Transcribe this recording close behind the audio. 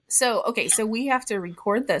So we have to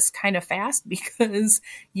record this kind of fast because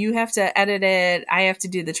you have to edit it. I have to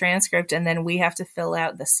do the transcript, and then we have to fill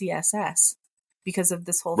out the CSS because of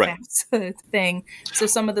this whole Right. FAFSA thing. So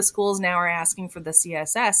some of the schools now are asking for the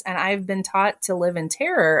CSS, and I've been taught to live in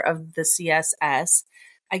terror of the CSS,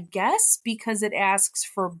 I guess, because it asks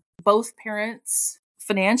for both parents'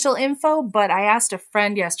 financial info. But I asked a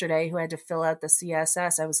friend yesterday who had to fill out the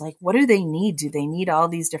CSS. I was like, what do they need? Do they need all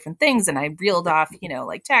these different things? And I reeled off,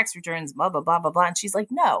 like tax returns, blah, blah, blah, blah, blah. And she's like,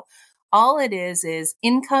 no, all it is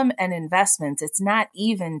income and investments. It's not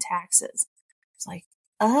even taxes. It's like,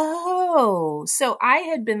 oh, so I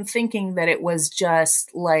had been thinking that it was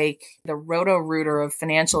just like the Roto-Rooter of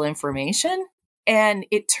financial information. And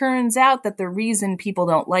it turns out that the reason people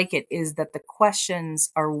don't like it is that the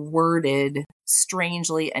questions are worded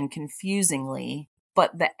strangely and confusingly,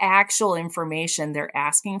 but the actual information they're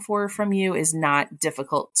asking for from you is not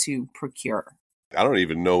difficult to procure. I don't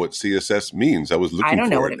even know what CSS means. I was looking for it. I don't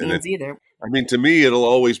know what it means either. I mean, to me, it'll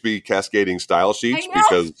always be cascading style sheets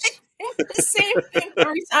because it's the same thing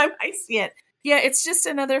every time I see it. Yeah, it's just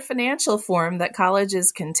another financial form that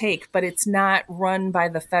colleges can take, but it's not run by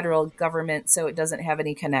the federal government, so it doesn't have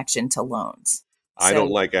any connection to loans. I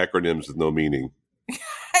don't like acronyms with no meaning.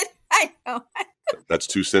 I know. That's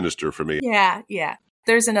too sinister for me. Yeah.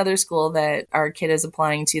 There's another school that our kid is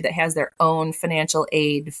applying to that has their own financial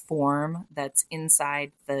aid form that's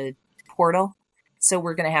inside the portal. So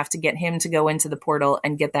we're going to have to get him to go into the portal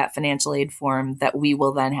and get that financial aid form that we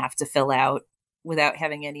will then have to fill out without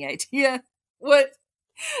having any idea what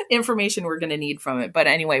information we're going to need from it. But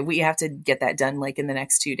anyway, we have to get that done like in the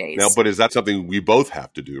next 2 days. Now, but is that something we both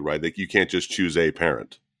have to do, right? Like you can't just choose a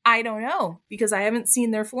parent. I don't know because I haven't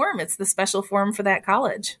seen their form. It's the special form for that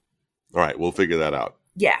college. All right, we'll figure that out.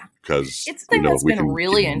 Yeah. Because it's the thing that's been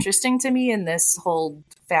really interesting to me in this whole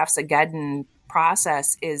FAFSA-geddon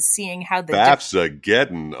process is seeing how the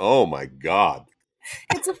FAFSA-geddon. Oh my God.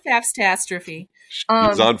 It's a FAFSA-tastrophe.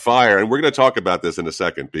 It's on fire. And we're going to talk about this in a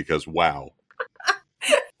second because wow.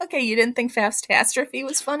 Okay, you didn't think FAFSA-tastrophe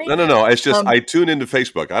was funny? No. It's just I tune into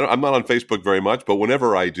Facebook. I'm not on Facebook very much, but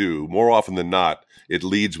whenever I do, more often than not, it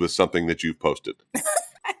leads with something that you've posted.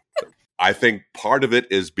 I think part of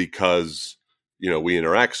it is because, we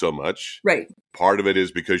interact so much. Right. Part of it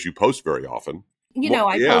is because you post very often.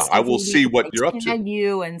 I will see what you're up to.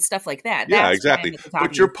 You and stuff like that. Yeah, exactly.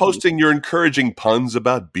 But you're posting, you're encouraging puns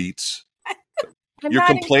about beats. You're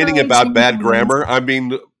complaining about bad grammar. I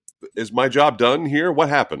mean, is my job done here? What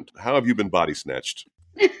happened? How have you been body snatched?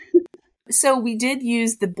 So we did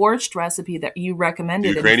use the borscht recipe that you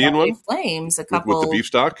recommended the Ukrainian in Flames a couple with the beef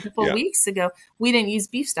stock? Weeks ago. We didn't use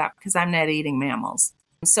beef stock because I'm not eating mammals.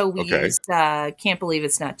 So we used Can't Believe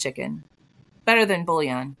It's Not Chicken. Better than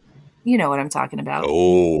bouillon. You know what I'm talking about.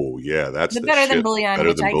 Oh, yeah. That's the better shit. Than bouillon, better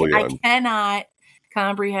which than bouillon. I cannot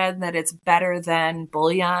comprehend that it's better than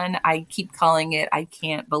bouillon. I keep calling it I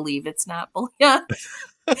Can't Believe It's Not Bouillon,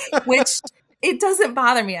 which it doesn't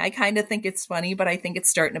bother me. I kind of think it's funny, but I think it's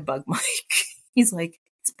starting to bug Mike. He's like,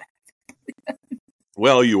 it's bad.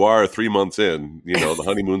 Well, you are 3 months in. The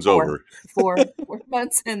honeymoon's over. 4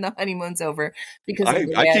 months in, the honeymoon's over. Because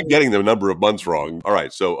I keep getting the number of months wrong. All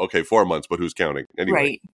right, so, 4 months, but who's counting?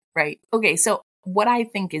 Anyway. Right. Okay, so what I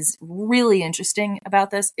think is really interesting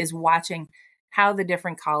about this is watching how the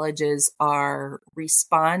different colleges are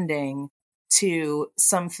responding to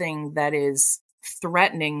something that is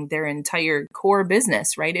threatening their entire core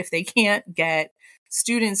business, right? If they can't get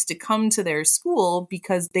students to come to their school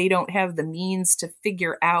because they don't have the means to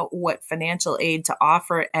figure out what financial aid to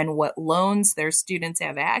offer and what loans their students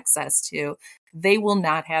have access to, they will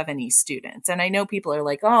not have any students. And I know people are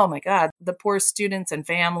like, oh my God, the poor students and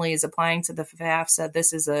families applying to the FAFSA,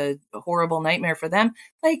 this is a horrible nightmare for them.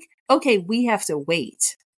 Like, okay, we have to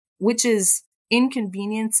wait, which is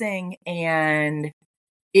inconveniencing, and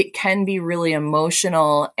it can be really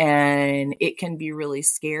emotional and it can be really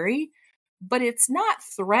scary. But it's not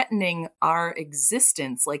threatening our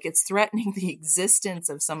existence. Like, it's threatening the existence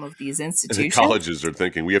of some of these institutions. And the colleges are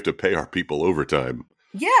thinking we have to pay our people overtime.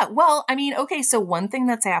 Yeah. Well, I mean, okay. So one thing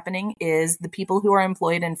that's happening is the people who are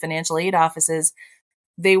employed in financial aid offices,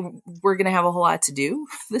 they were going to have a whole lot to do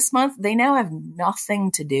this month. They now have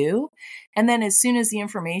nothing to do. And then as soon as the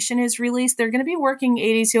information is released, they're going to be working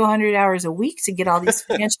 80 to 100 hours a week to get all these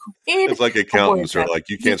financial aid. It's like accountants are like,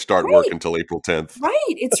 you can't start work until April 10th. Right.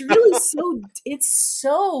 It's really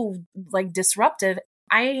so like disruptive.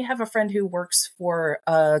 I have a friend who works for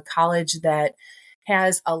a college that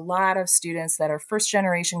has a lot of students that are first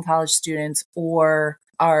generation college students or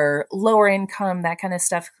are lower income, that kind of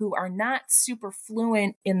stuff, who are not super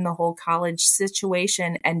fluent in the whole college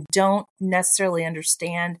situation and don't necessarily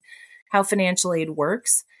understand how financial aid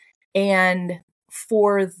works. And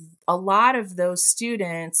for a lot of those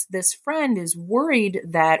students, this friend is worried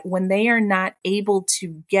that when they are not able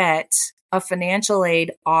to get a financial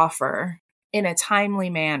aid offer in a timely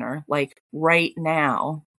manner, like right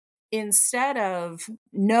now, instead of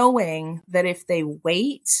knowing that if they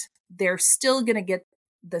wait, they're still going to get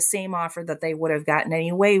the same offer that they would have gotten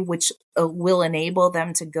anyway, which will enable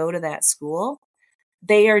them to go to that school,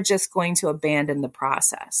 they are just going to abandon the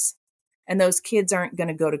process. And those kids aren't going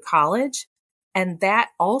to go to college. And that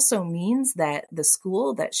also means that the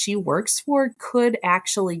school that she works for could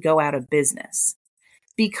actually go out of business.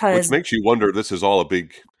 Because which makes you wonder, this is all a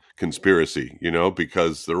big conspiracy,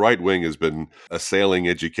 because the right wing has been assailing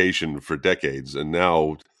education for decades. And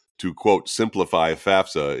now, to quote, simplify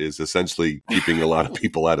FAFSA is essentially keeping a lot of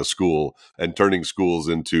people out of school and turning schools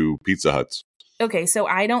into Pizza Huts. Okay, so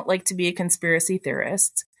I don't like to be a conspiracy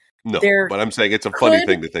theorist. No, but I'm saying it's a funny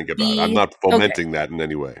thing to think about. I'm not fomenting that in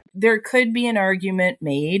any way. There could be an argument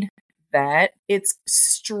made that it's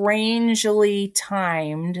strangely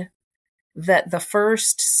timed that the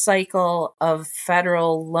first cycle of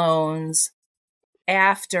federal loans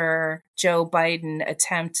after Joe Biden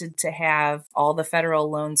attempted to have all the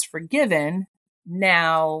federal loans forgiven,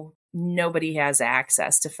 now nobody has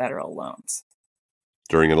access to federal loans.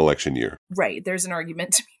 During an election year. Right. There's an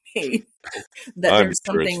argument to be made that there's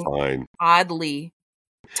something oddly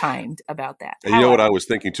timed about that. And you know what I was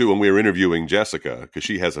thinking too when we were interviewing Jessica, because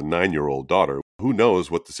she has a 9-year-old daughter. Who knows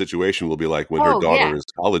what the situation will be like when her daughter is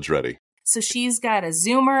college ready. So she's got a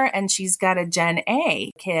Zoomer and she's got a Gen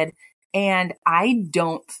A kid. And I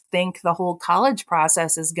don't think the whole college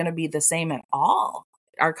process is going to be the same at all.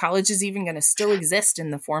 Our college is even going to still exist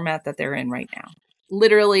in the format that they're in right now.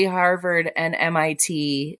 Literally Harvard and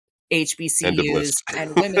MIT, HBCUs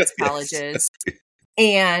and women's colleges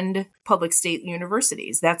and public state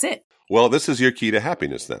universities. That's it. Well, this is your key to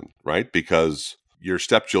happiness then, right? Because your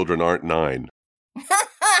stepchildren aren't 9.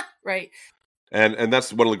 Right. And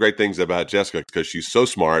that's one of the great things about Jessica, because she's so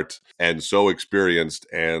smart and so experienced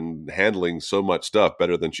and handling so much stuff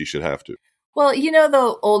better than she should have to. Well,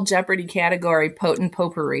 the old Jeopardy category, potent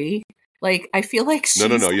potpourri? Like, I feel like she's...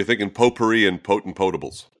 No. You're thinking potpourri and potent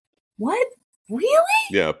potables. What? Really?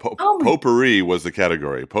 Yeah. Potpourri was the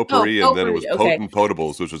category. Potpourri, and then it was potent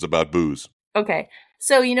potables, which was about booze. Okay.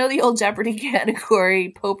 So, the old Jeopardy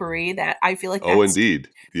category, potpourri, that I feel like that's... Oh, indeed.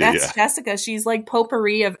 That's Jessica. She's like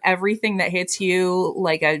potpourri of everything that hits you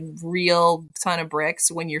like a real ton of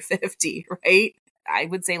bricks when you're 50, right? I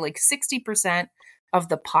would say like 60% of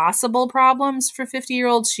the possible problems for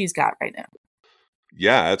 50-year-olds she's got right now.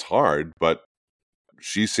 Yeah, it's hard, but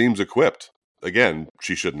she seems equipped. Again,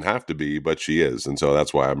 she shouldn't have to be, but she is. And so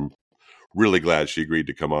that's why I'm really glad she agreed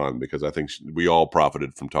to come on, because I think we all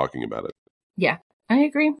profited from talking about it. Yeah, I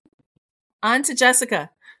agree. On to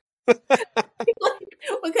Jessica. What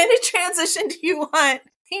kind of transition do you want?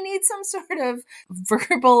 He needs some sort of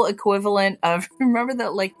verbal equivalent of, remember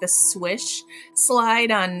that, like the swish slide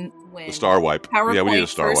on when the star wipe. PowerPoint yeah, we need a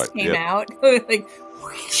star first wipe. came out. Like,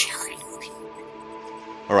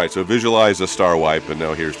 all right, so visualize a star wipe, and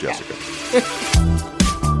now here's Jessica.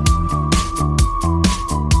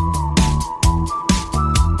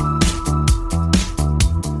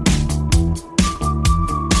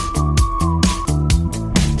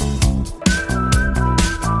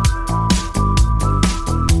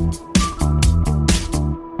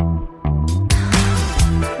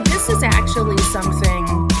 This is actually something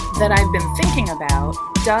that I've been thinking about.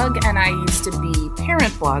 Doug and I used to be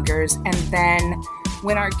parent bloggers, and then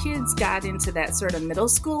when our kids got into that sort of middle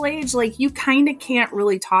school age, like you kind of can't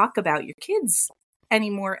really talk about your kids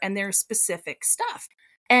anymore and their specific stuff.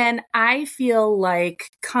 And I feel like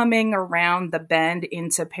coming around the bend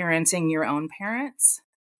into parenting your own parents,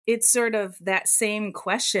 it's sort of that same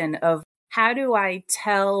question of how do I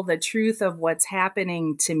tell the truth of what's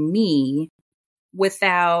happening to me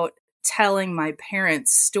without telling my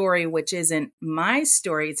parents' story, which isn't my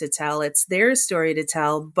story to tell, it's their story to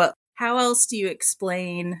tell. But how else do you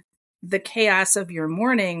explain the chaos of your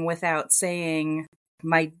morning without saying,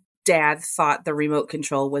 my dad thought the remote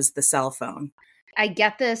control was the cell phone? I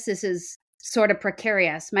get this. This is sort of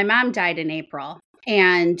precarious. My mom died in April.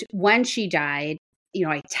 And when she died,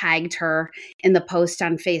 I tagged her in the post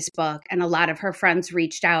on Facebook, and a lot of her friends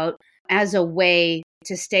reached out as a way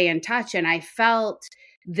to stay in touch. And I felt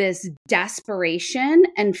this desperation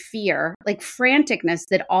and fear, like franticness,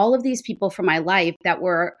 that all of these people from my life that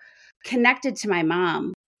were connected to my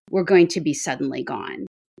mom were going to be suddenly gone.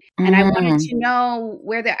 And I wanted to know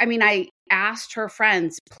where I asked her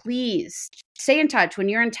friends, please stay in touch when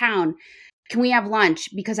you're in town. Can we have lunch?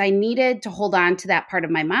 Because I needed to hold on to that part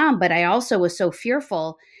of my mom, but I also was so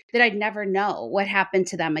fearful that I'd never know what happened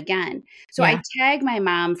to them again. So I tag my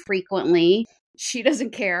mom frequently. She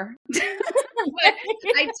doesn't care. But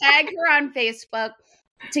I tag her on Facebook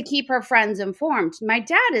to keep her friends informed. My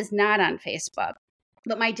dad is not on Facebook,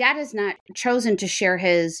 but my dad has not chosen to share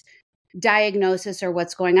his diagnosis or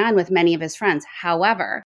what's going on with many of his friends.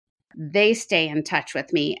 However, they stay in touch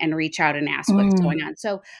with me and reach out and ask what's going on.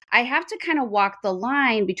 So I have to kind of walk the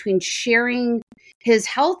line between sharing his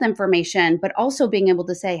health information, but also being able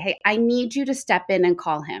to say, hey, I need you to step in and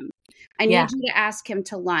call him. I need you to ask him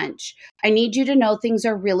to lunch. I need you to know things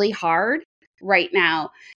are really hard right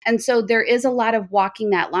now. And so there is a lot of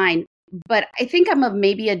walking that line. But I think I'm of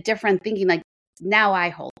maybe a different thinking, like now I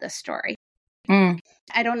hold this story.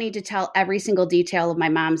 I don't need to tell every single detail of my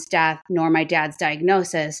mom's death nor my dad's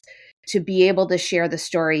diagnosis to be able to share the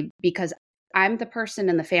story because I'm the person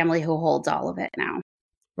in the family who holds all of it now.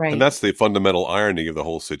 Right. And that's the fundamental irony of the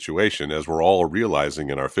whole situation. As we're all realizing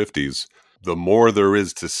in our 50s, the more there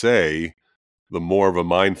is to say, the more of a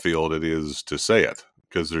minefield it is to say it,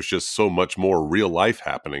 because there's just so much more real life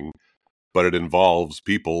happening, but it involves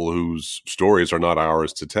people whose stories are not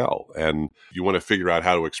ours to tell. And you want to figure out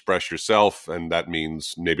how to express yourself, and that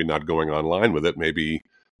means maybe not going online with it, maybe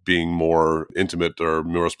being more intimate or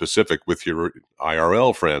more specific with your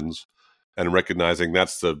IRL friends and recognizing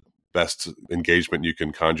that's the best engagement you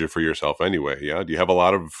can conjure for yourself anyway. Yeah. Do you have a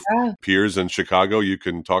lot of peers in Chicago you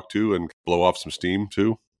can talk to and blow off some steam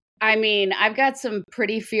too? I mean, I've got some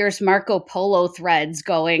pretty fierce Marco Polo threads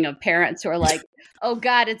going of parents who are like, oh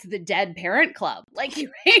God, it's the dead parent club. Like you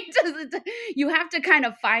have to kind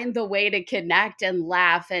of find the way to connect and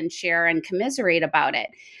laugh and share and commiserate about it.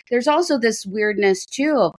 There's also this weirdness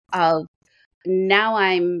too of now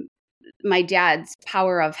I'm my dad's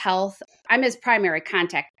power of health. I'm his primary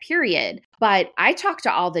contact, period. But I talk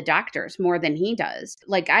to all the doctors more than he does.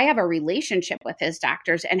 Like I have a relationship with his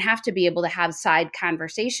doctors and have to be able to have side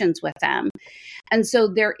conversations with them. And so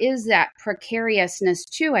there is that precariousness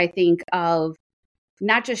too, I think, of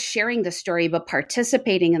not just sharing the story, but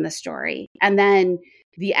participating in the story. And then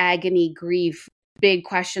the agony, grief, big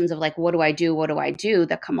questions of like, what do I do? What do I do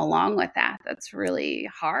that come along with that? That's really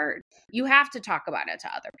hard. You have to talk about it to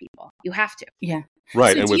other people. You have to. Yeah.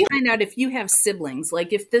 Right. So do you find out if you have siblings,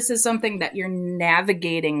 like if this is something that you're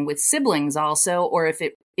navigating with siblings also, or if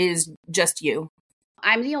it is just you?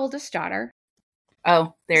 I'm the oldest daughter.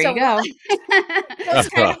 Oh, there you go. It's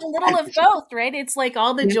kind of a little of both, right? It's like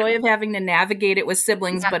all the joy of having to navigate it with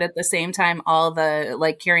siblings, but at the same time, all the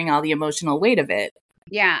like carrying all the emotional weight of it.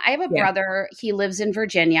 Yeah, I have a brother. He lives in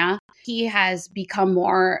Virginia. He has become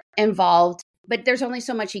more involved, but there's only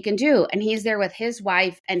so much he can do. And he's there with his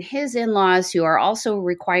wife and his in-laws who are also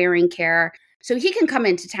requiring care. So he can come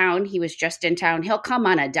into town. He was just in town. He'll come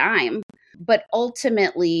on a dime. But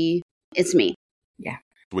ultimately, it's me. Yeah.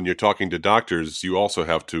 When you're talking to doctors, you also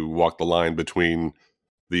have to walk the line between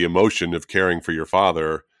the emotion of caring for your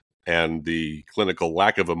father and the clinical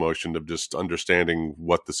lack of emotion of just understanding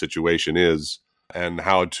what the situation is and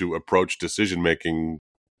how to approach decision-making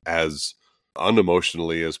as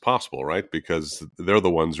unemotionally as possible, right? Because they're the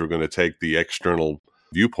ones who are going to take the external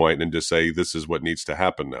viewpoint and just say, this is what needs to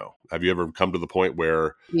happen now. Have you ever come to the point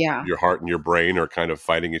where your heart and your brain are kind of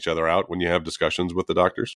fighting each other out when you have discussions with the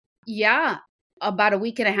doctors? Yeah. About a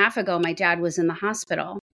week and a half ago, my dad was in the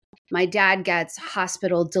hospital. My dad gets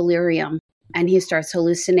hospital delirium and he starts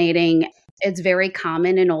hallucinating. It's very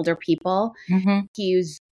common in older people. Mm-hmm.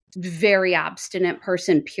 He's very obstinate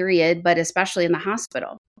person, period, but especially in the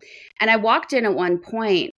hospital. And I walked in at one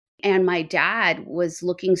point and my dad was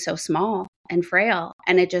looking so small and frail.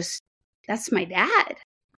 And that's my dad.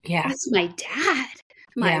 Yeah. That's my dad.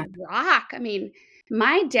 My rock. I mean,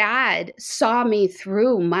 my dad saw me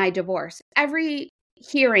through my divorce. Every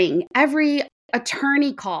hearing, every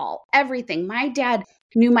attorney call, everything. My dad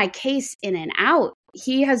knew my case in and out.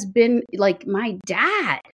 He has been like my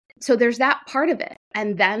dad. So there's that part of it.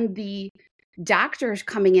 And then the doctors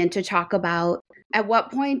coming in to talk about at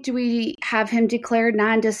what point do we have him declared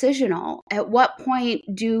non-decisional? At what point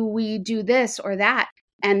do we do this or that?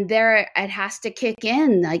 And there it has to kick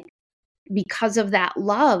in, like because of that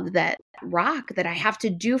love, that rock that I have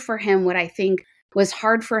to do for him what I think was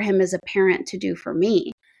hard for him as a parent to do for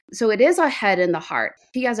me. So it is a head and the heart.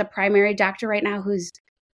 He has a primary doctor right now who's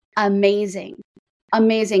amazing.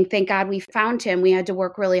 Amazing. Thank God we found him. We had to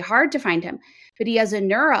work really hard to find him. But he has a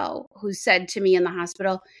neuro who said to me in the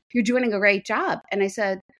hospital, you're doing a great job. And I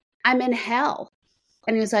said, I'm in hell.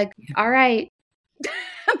 And he was like, all right,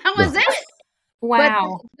 That was it.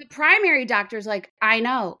 Wow. But the primary doctor's like, I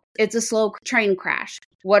know it's a slow train crash.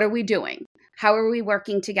 What are we doing? How are we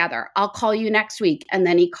working together? I'll call you next week. And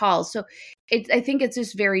then he calls. So I think it's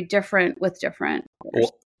just very different with different.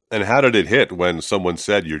 Well, and how did it hit when someone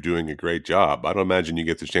said you're doing a great job? I don't imagine you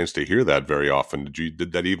get the chance to hear that very often.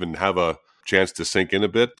 Did that even have a chance to sink in a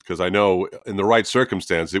bit? Because I know in the right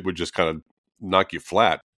circumstance, it would just kind of knock you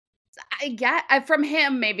flat. I get from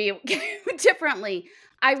him maybe differently.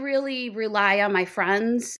 I really rely on my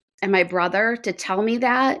friends and my brother to tell me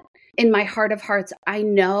that. In my heart of hearts, I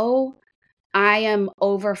know I am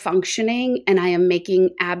over functioning and I am making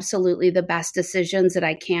absolutely the best decisions that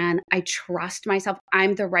I can. I trust myself.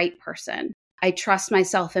 I'm the right person. I trust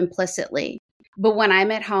myself implicitly. But when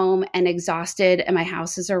I'm at home and exhausted and my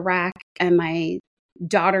house is a wreck and my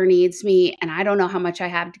daughter needs me and I don't know how much I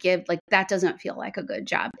have to give, like that doesn't feel like a good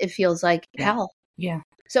job. It feels like hell. Yeah.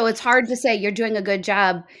 So it's hard to say you're doing a good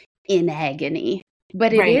job in agony,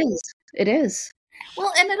 but it is. It is.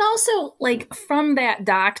 Well, and it also, like, from that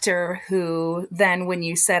doctor who then when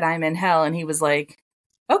you said I'm in hell and he was like,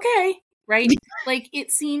 okay, right? Like,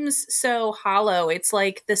 it seems so hollow. It's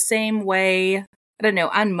like the same way, I don't know,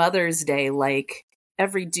 on Mother's Day, like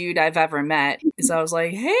every dude I've ever met is always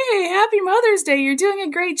like, hey, happy Mother's Day. You're doing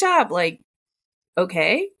a great job. Like,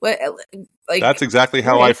 okay. What? Like, that's exactly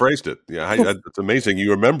how I phrased it. Yeah, it's amazing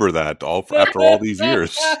you remember that after all these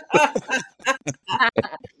years.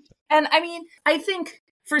 And I mean, I think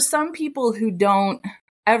for some people who don't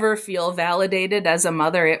ever feel validated as a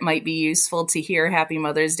mother, it might be useful to hear Happy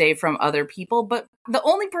Mother's Day from other people. But the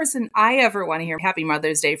only person I ever want to hear Happy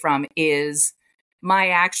Mother's Day from is my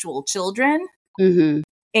actual children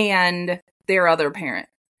and their other parent,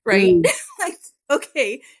 right? Like,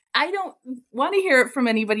 okay, I don't want to hear it from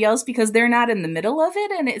anybody else because they're not in the middle of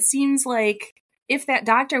it. And it seems like if that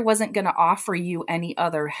doctor wasn't going to offer you any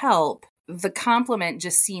other help, the compliment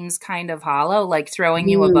just seems kind of hollow, like throwing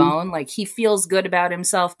you a bone. Like he feels good about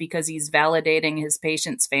himself because he's validating his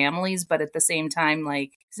patients' families, but at the same time,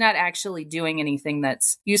 like he's not actually doing anything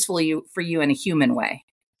that's useful for you in a human way.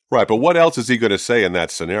 Right, but what else is he going to say in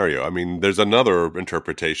that scenario? I mean, there's another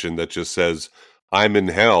interpretation that just says, I'm in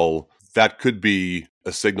hell. That could be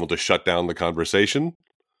a signal to shut down the conversation.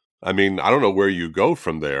 I mean, I don't know where you go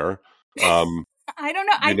from there. I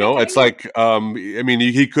don't know. It's like, I mean,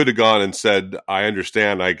 he could have gone and said, I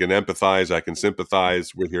understand, I can empathize, I can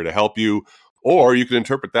sympathize, we're here to help you. Or you could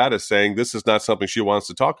interpret that as saying, this is not something she wants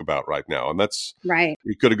to talk about right now. And that's right.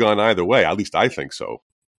 It could have gone either way. At least I think so.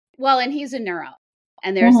 Well, and he's a neuro.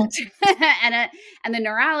 And there's and the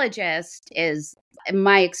neurologist is,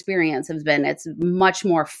 my experience has been, it's much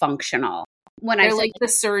more functional. When they're like the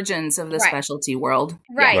surgeons of the specialty world.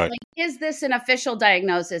 Right. Like, is this an official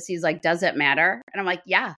diagnosis? He's like, does it matter? And I'm like,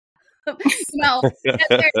 yeah.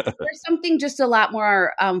 There's something just a lot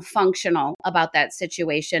more functional about that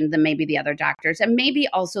situation than maybe the other doctors. And maybe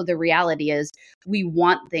also the reality is we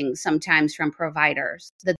want things sometimes from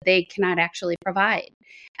providers that they cannot actually provide.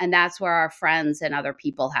 And that's where our friends and other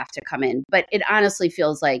people have to come in. But it honestly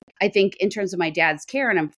feels like, I think in terms of my dad's care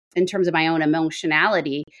and in terms of my own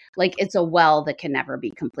emotionality, like it's a well that can never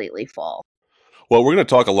be completely full. Well, we're going to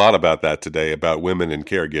talk a lot about that today, about women and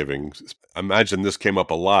caregiving. I imagine this came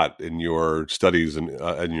up a lot in your studies and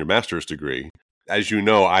in your master's degree. As you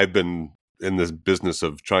know, I've been in this business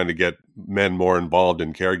of trying to get men more involved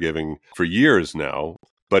in caregiving for years now,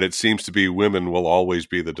 but it seems to be women will always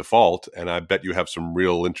be the default. And I bet you have some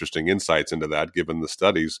real interesting insights into that, given the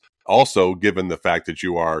studies. Also, given the fact that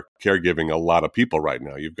you are caregiving a lot of people right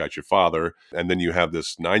now. You've got your father, and then you have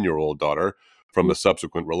this 9-year-old daughter from a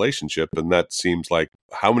subsequent relationship. And that seems like,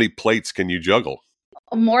 how many plates can you juggle?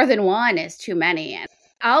 More than one is too many. And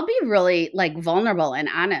I'll be really like vulnerable and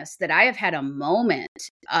honest that I have had a moment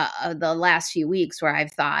the last few weeks where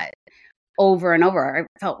I've thought over and over,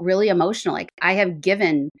 I felt really emotional. Like I have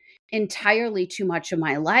given entirely too much of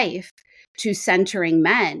my life to centering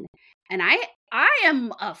men. And I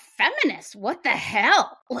am a feminist. What the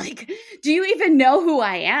hell? Like, do you even know who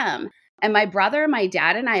I am? And my brother, my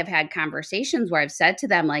dad, and I have had conversations where I've said to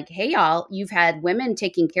them, like, hey, y'all, you've had women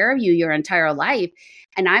taking care of you your entire life,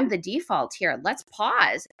 and I'm the default here. Let's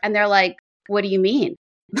pause. And they're like, what do you mean?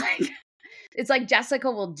 Like, it's like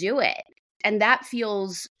Jessica will do it. And that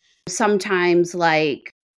feels sometimes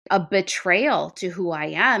like a betrayal to who I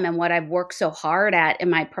am and what I've worked so hard at in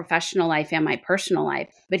my professional life and my personal life.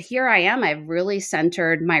 But here I am. I've really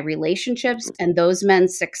centered my relationships and those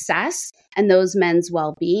men's success and those men's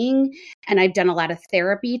well-being. And I've done a lot of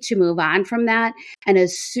therapy to move on from that. And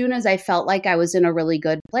as soon as I felt like I was in a really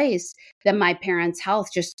good place, then my parents' health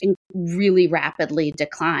just really rapidly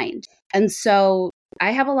declined. And so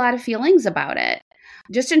I have a lot of feelings about it.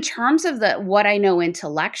 Just in terms of what I know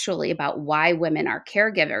intellectually about why women are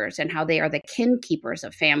caregivers and how they are the kin keepers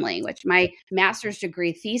of family, which my master's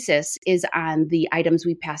degree thesis is on the items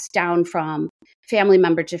we pass down from family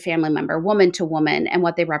member to family member, woman to woman, and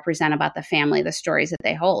what they represent about the family, the stories that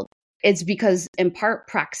they hold. It's because, in part,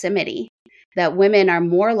 proximity, that women are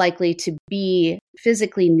more likely to be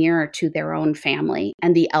physically nearer to their own family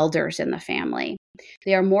and the elders in the family.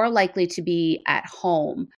 They are more likely to be at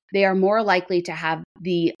home. They are more likely to have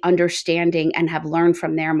the understanding and have learned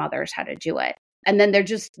from their mothers how to do it. And then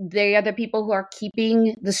they are the people who are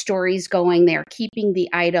keeping the stories going. They are keeping the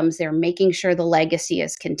items. They're making sure the legacy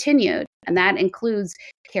is continued. And that includes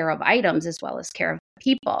care of items as well as care of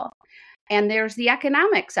people. And there's the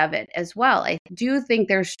economics of it as well. I do think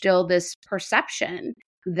there's still this perception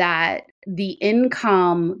that the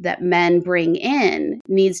income that men bring in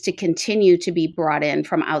needs to continue to be brought in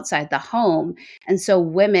from outside the home. And so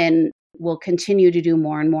women will continue to do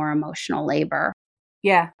more and more emotional labor.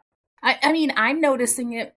 Yeah. I mean, I'm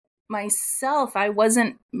noticing it myself. I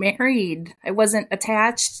wasn't married. I wasn't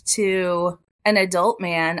attached to an adult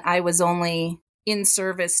man. I was only in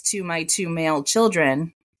service to my 2 male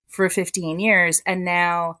children for 15 years. And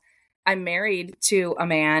now I'm married to a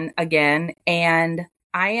man again, and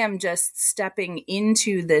I am just stepping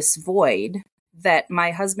into this void that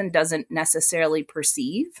my husband doesn't necessarily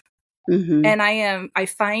perceive. Mm-hmm. And I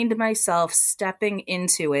find myself stepping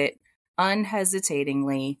into it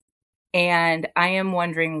unhesitatingly. And I am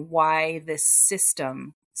wondering why this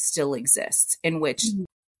system still exists, in which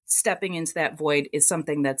stepping into that void is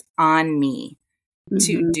something that's on me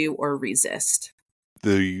to do or resist.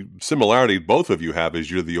 The similarity both of you have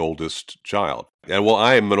is you're the oldest child. And well,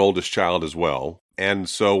 I am an oldest child as well. And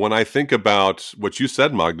so when I think about what you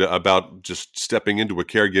said, Magda, about just stepping into a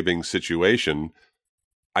caregiving situation,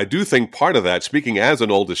 I do think part of that, speaking as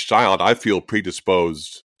an oldest child, I feel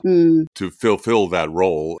predisposed to fulfill that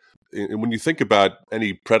role. And when you think about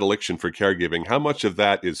any predilection for caregiving, how much of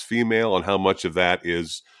that is female and how much of that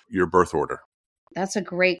is your birth order? That's a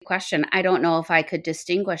great question. I don't know if I could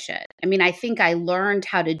distinguish it. I mean, I think I learned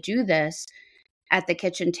how to do this at the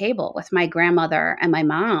kitchen table with my grandmother and my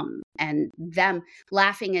mom, and them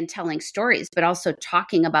laughing and telling stories, but also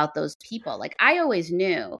talking about those people. Like, I always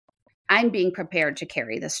knew I'm being prepared to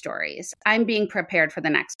carry the stories. I'm being prepared for the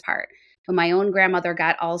next part. When my own grandmother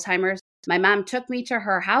got Alzheimer's, my mom took me to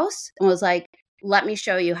her house and was like, let me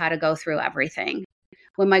show you how to go through everything.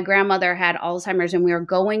 When my grandmother had Alzheimer's and we were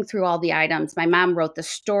going through all the items, my mom wrote the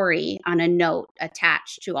story on a note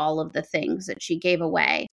attached to all of the things that she gave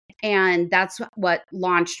away. And that's what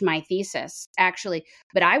launched my thesis, actually.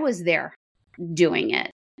 But I was there doing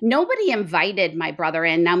it. Nobody invited my brother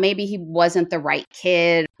in. Now, maybe he wasn't the right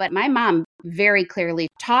kid, but my mom very clearly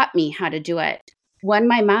taught me how to do it. When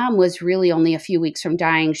my mom was really only a few weeks from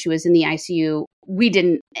dying, she was in the ICU. We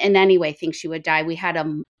didn't in any way think she would die. We had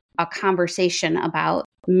a conversation about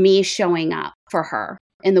me showing up for her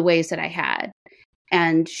in the ways that I had.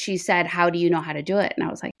 And she said, how do you know how to do it? And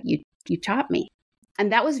I was like, you taught me.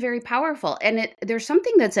 And that was very powerful. And there's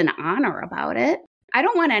something that's an honor about it. I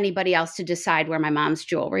don't want anybody else to decide where my mom's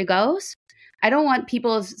jewelry goes. I don't want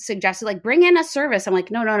people suggesting, like, bring in a service. I'm like,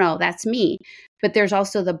 no, that's me. But there's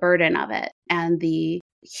also the burden of it and the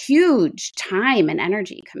huge time and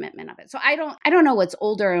energy commitment of it. So I don't know what's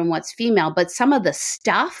older and what's female, but some of the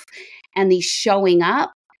stuff and the showing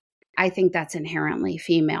up, I think that's inherently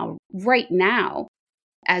female right now,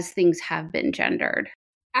 as things have been gendered.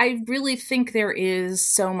 I really think there is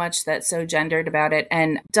so much that's so gendered about it.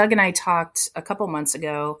 And Doug and I talked a couple months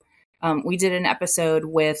ago. We did an episode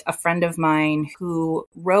with a friend of mine who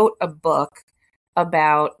wrote a book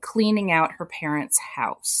about cleaning out her parents'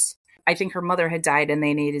 house. I think her mother had died and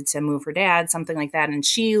they needed to move her dad, something like that. And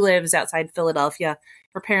she lives outside Philadelphia.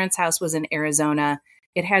 Her parents' house was in Arizona.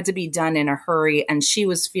 It had to be done in a hurry, and she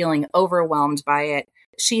was feeling overwhelmed by it.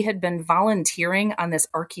 She had been volunteering on this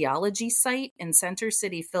archaeology site in Center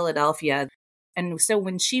City, Philadelphia. And so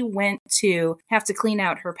when she went to have to clean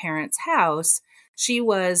out her parents' house, she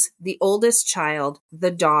was the oldest child,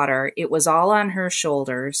 the daughter. It was all on her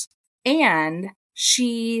shoulders. And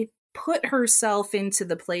she put herself into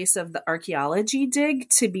the place of the archaeology dig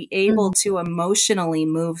to be able to emotionally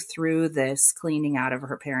move through this cleaning out of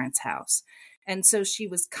her parents' house. And so she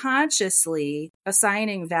was consciously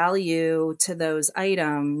assigning value to those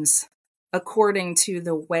items according to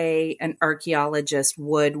the way an archaeologist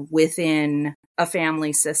would within a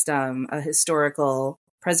family system, a historical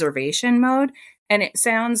preservation mode. And it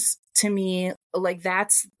sounds to me like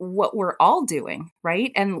that's what we're all doing,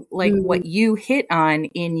 right? And like what you hit on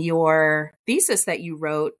in your thesis that you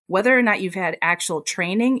wrote, whether or not you've had actual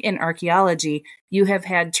training in archaeology, you have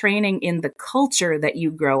had training in the culture that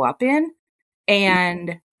you grow up in.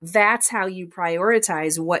 And that's how you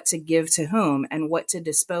prioritize what to give to whom and what to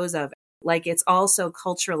dispose of. Like it's also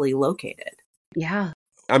culturally located. Yeah.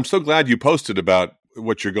 I'm so glad you posted about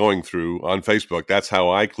what you're going through on Facebook. That's how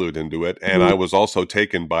I clued into it. And I was also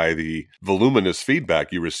taken by the voluminous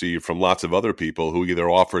feedback you received from lots of other people who either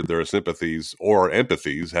offered their sympathies or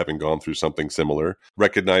empathies, having gone through something similar,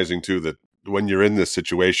 recognizing too that when you're in this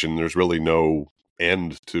situation, there's really no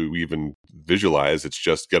end to even visualize. It's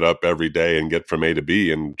just get up every day and get from A to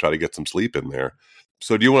B and try to get some sleep in there.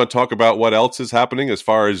 So do you want to talk about what else is happening as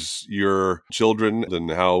far as your children and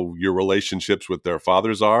how your relationships with their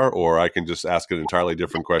fathers are? Or I can just ask an entirely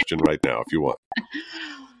different question right now if you want.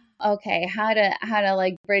 Okay, how to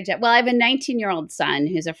like bridge it. Well, I have a 19-year-old son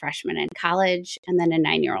who's a freshman in college and then a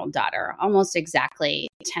 9-year-old daughter, almost exactly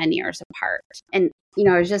 10 years apart. And,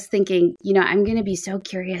 I was just thinking, I'm going to be so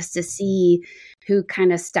curious to see who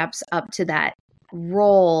kind of steps up to that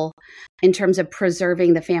role in terms of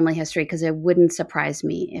preserving the family history, because it wouldn't surprise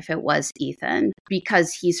me if it was Ethan,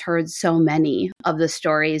 because he's heard so many of the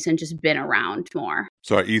stories and just been around more.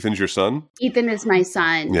 So Ethan's your son? Ethan is my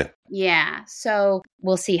son. Yeah. Yeah. So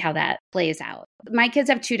we'll see how that plays out. My kids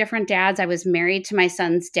have two different dads. I was married to my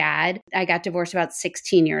son's dad. I got divorced about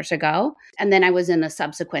 16 years ago. And then I was in a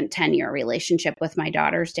subsequent 10-year relationship with my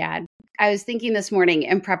daughter's dad. I was thinking this morning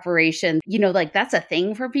in preparation, like that's a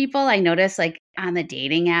thing for people. I notice like on the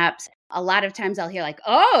dating apps, a lot of times I'll hear like,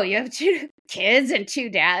 oh, you have two kids and two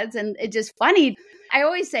dads. And it's just funny. I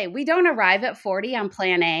always say we don't arrive at 40 on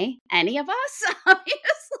plan A, any of us,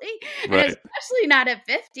 obviously, right. And especially not at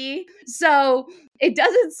 50. So it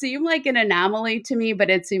doesn't seem like an anomaly to me, but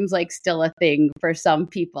it seems like still a thing for some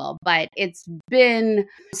people. But it's been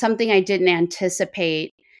something I didn't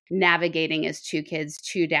anticipate navigating as two kids,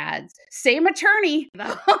 two dads, same attorney,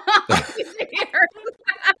 though.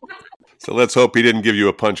 So let's hope he didn't give you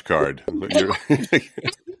a punch card.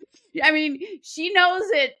 I mean, she knows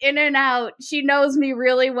it in and out. She knows me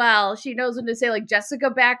really well. She knows when to say like, Jessica,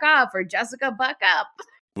 back off, or Jessica, buck up.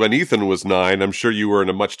 When Ethan was 9, I'm sure you were in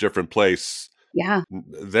a much different place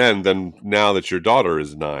then than now that your daughter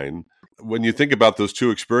is 9. When you think about those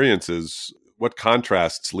two experiences, what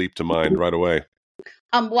contrasts leap to mind right away?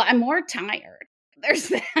 Well, I'm more tired. There's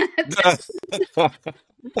that.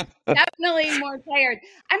 Definitely more tired.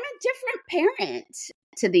 I'm a different parent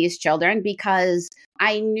to these children because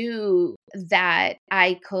I knew that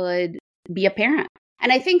I could be a parent.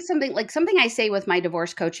 And I think something I say with my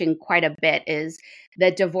divorce coaching quite a bit is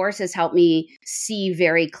that divorce has helped me see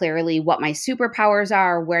very clearly what my superpowers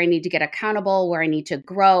are, where I need to get accountable, where I need to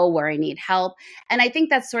grow, where I need help. And I think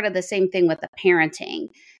that's sort of the same thing with the parenting,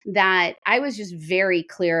 that I was just very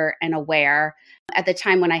clear and aware at the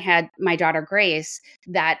time when I had my daughter Grace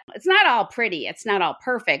that it's not all pretty, it's not all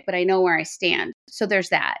perfect, but I know where I stand. So there's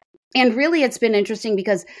that. And really, it's been interesting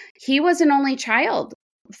because he was an only child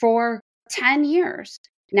for 10 years.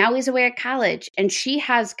 Now he's away at college, and she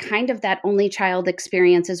has kind of that only child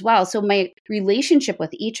experience as well. So my relationship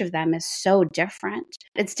with each of them is so different.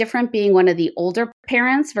 It's different being one of the older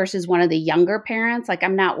parents versus one of the younger parents. Like,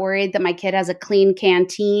 I'm not worried that my kid has a clean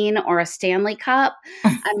canteen or a Stanley Cup.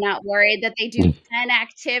 I'm not worried that they do 10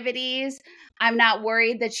 activities. I'm not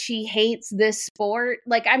worried that she hates this sport.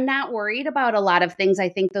 Like, I'm not worried about a lot of things I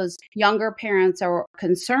think those younger parents are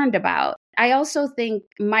concerned about. I also think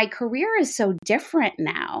my career is so different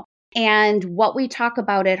now. And what we talk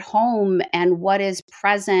about at home and what is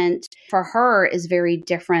present for her is very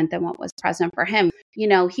different than what was present for him.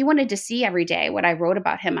 He wanted to see every day what I wrote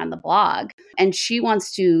about him on the blog. And she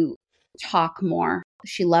wants to talk more.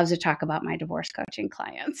 She loves to talk about my divorce coaching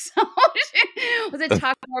clients. So she wants to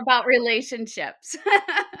talk more about relationships.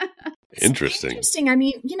 Interesting. I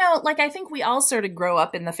mean, I think we all sort of grow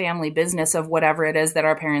up in the family business of whatever it is that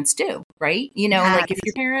our parents do, right? Like if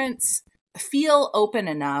your parents feel open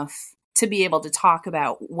enough to be able to talk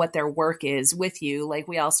about what their work is with you, like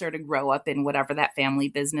we all sort of grow up in whatever that family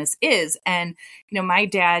business is. And, my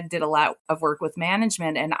dad did a lot of work with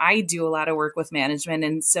management, and I do a lot of work with management.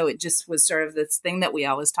 And so it just was sort of this thing that we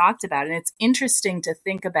always talked about. And it's interesting to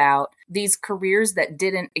think about these careers that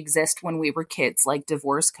didn't exist when we were kids, like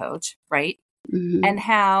divorce coach, right? Mm-hmm. And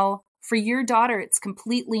how for your daughter, it's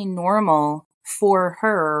completely normal for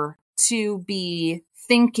her to be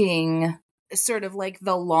thinking sort of like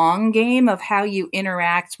the long game of how you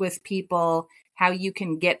interact with people, how you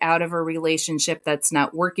can get out of a relationship that's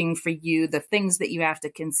not working for you, the things that you have to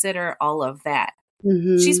consider, all of that.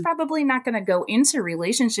 She's probably not going to go into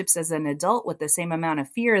relationships as an adult with the same amount of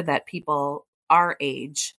fear that people our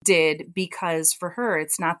age did, because for her,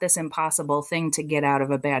 it's not this impossible thing to get out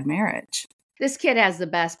of a bad marriage. This kid has the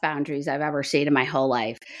best boundaries I've ever seen in my whole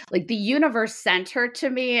life. Like, the universe sent her to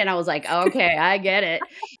me and I was like, okay, I get it.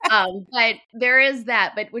 But there is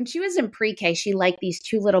that. But when she was in pre-K, she liked these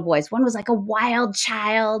two little boys. One was like a wild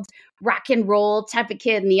child, rock and roll type of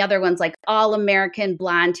kid. And the other one's like all American,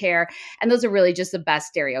 blonde hair. And those are really just the best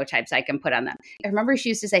stereotypes I can put on them. I remember she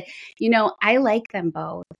used to say, I like them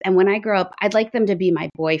both. And when I grow up, I'd like them to be my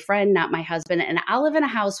boyfriend, not my husband. And I'll live in a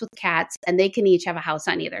house with cats and they can each have a house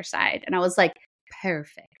on either side. And I was like,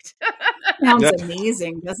 perfect. Sounds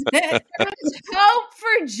amazing, doesn't it? Hope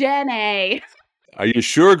for Jen A. Are you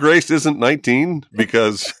sure Grace isn't 19?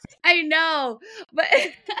 Because I know, but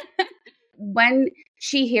when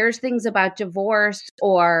she hears things about divorce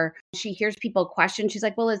or she hears people question, she's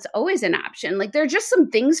like, well, it's always an option. Like, there are just some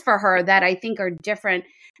things for her that I think are different.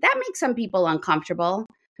 That makes some people uncomfortable.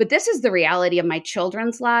 But this is the reality of my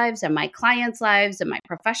children's lives and my clients' lives and my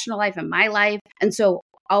professional life and my life. And so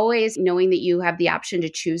always knowing that you have the option to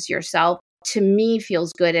choose yourself, to me,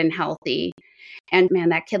 feels good and healthy. And man,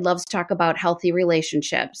 that kid loves to talk about healthy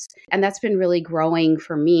relationships. And that's been really growing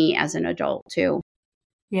for me as an adult too.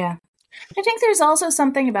 Yeah. I think there's also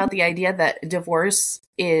something about the idea that divorce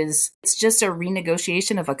it's just a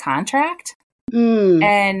renegotiation of a contract.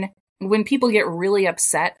 And when people get really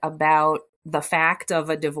upset about the fact of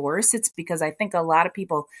a divorce, it's because I think a lot of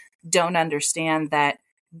people don't understand that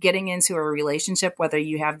getting into a relationship, whether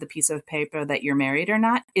you have the piece of paper that you're married or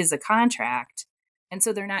not, is a contract. And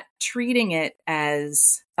so they're not treating it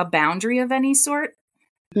as a boundary of any sort.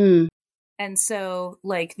 And so,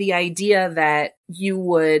 like, the idea that you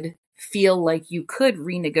would feel like you could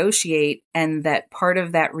renegotiate and that part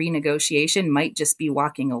of that renegotiation might just be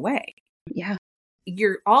walking away. Yeah.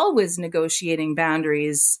 You're always negotiating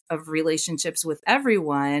boundaries of relationships with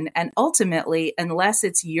everyone. And ultimately, unless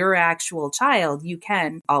it's your actual child, you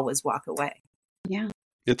can always walk away. Yeah.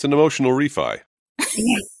 it's an emotional refi.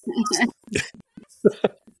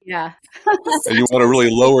 Yeah. And you want to really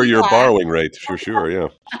lower your borrowing rate for sure.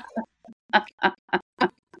 Yeah.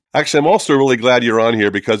 Actually, I'm also really glad you're on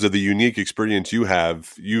here because of the unique experience you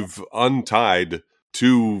have. You've untied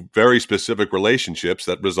two very specific relationships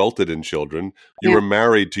that resulted in children. You were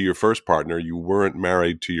married to your first partner. You weren't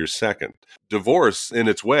married to your second. Divorce, in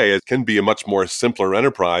its way, it can be a much more simpler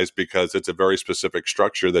enterprise because it's a very specific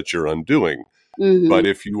structure that you're undoing. Mm-hmm. But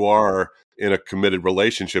if you are in a committed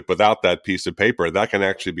relationship without that piece of paper, that can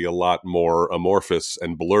actually be a lot more amorphous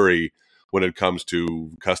and blurry when it comes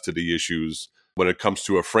to custody issues, when it comes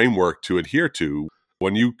to a framework to adhere to.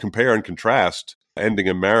 When you compare and contrast ending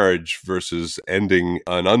a marriage versus ending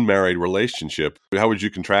an unmarried relationship, how would you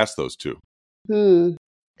contrast those two?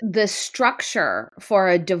 The structure for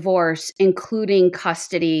a divorce, including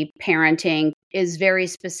custody, parenting, is very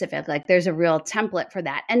specific. Like, there's a real template for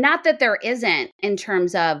that. And not that there isn't in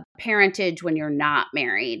terms of parentage when you're not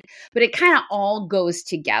married, but it kind of all goes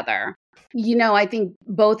together. You know, I think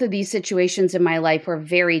both of these situations in my life were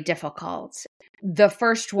very difficult. The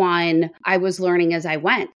first one, I was learning as I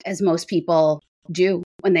went, as most people do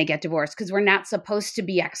when they get divorced, because we're not supposed to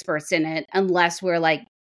be experts in it unless we're like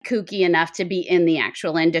kooky enough to be in the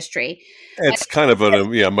actual industry. It's kind of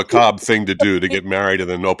a macabre thing to do, to get married and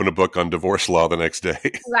then open a book on divorce law the next day.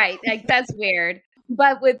 Right. Like, that's weird.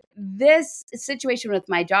 But with this situation with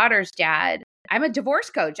my daughter's dad, I'm a divorce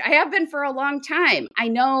coach. I have been for a long time. I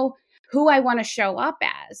know who I want to show up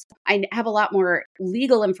as. I have a lot more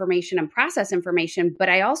legal information and process information, but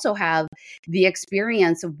I also have the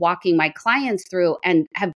experience of walking my clients through and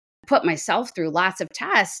have put myself through lots of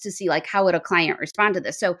tests to see, like, how would a client respond to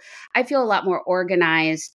this? So I feel a lot more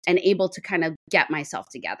organized and able to kind of get myself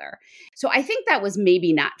together. So I think that was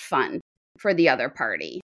maybe not fun for the other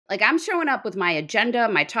party. Like, I'm showing up with my agenda,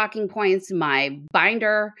 my talking points, my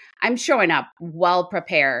binder. I'm showing up well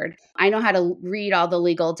prepared. I know how to read all the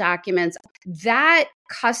legal documents. That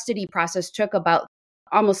custody process took about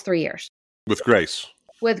almost 3 years. With Grace?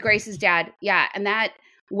 With Grace's dad, yeah. And that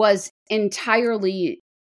was entirely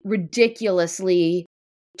ridiculously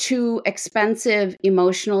too expensive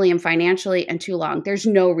emotionally and financially, and too long. There's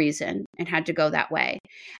no reason it had to go that way.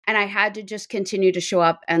 And I had to just continue to show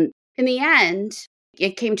up. And in the end,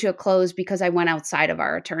 it came to a close because I went outside of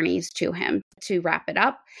our attorneys to him to wrap it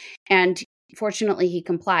up. And fortunately, he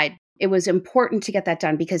complied. it was important to get that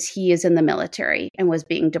done because he is in the military and was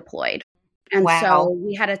being deployed. And Wow. so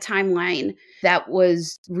we had a timeline that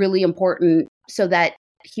was really important so that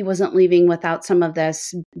he wasn't leaving without some of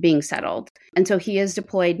this being settled. And so he is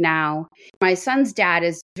deployed now. My son's dad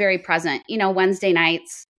is very present, Wednesday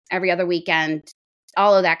nights, every other weekend,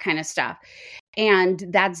 all of that kind of stuff. And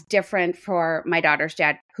that's different for my daughter's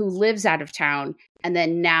dad, who lives out of town and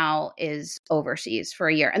then now is overseas for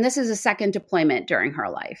a year. And this is a second deployment during her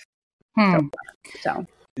life. So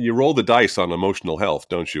you roll the dice on emotional health,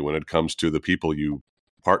 don't you, when it comes to the people you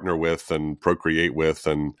partner with and procreate with.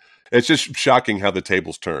 And it's just shocking how the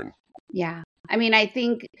tables turn. Yeah. I mean, I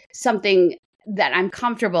think something that I'm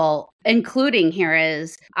comfortable including here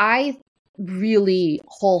is I really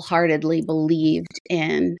wholeheartedly believed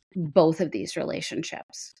in both of these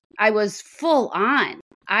relationships. I was full on.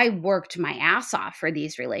 I worked my ass off for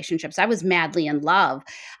these relationships. I was madly in love.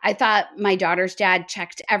 I thought my daughter's dad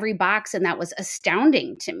checked every box, and that was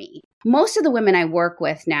astounding to me. Most of the women I work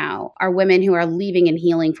with now are women who are leaving and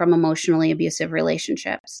healing from emotionally abusive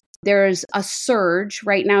relationships. There's a surge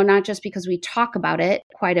right now, not just because we talk about it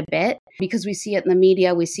quite a bit, because we see it in the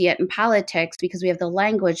media, we see it in politics, because we have the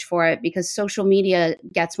language for it, because social media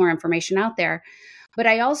gets more information out there. But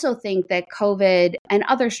I also think that COVID and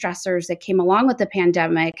other stressors that came along with the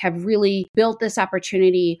pandemic have really built this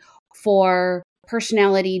opportunity for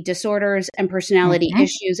personality disorders and personality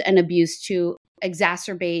issues and abuse to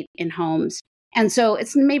exacerbate in homes. And so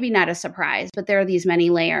it's maybe not a surprise, but there are these many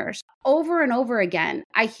layers. Over and over again,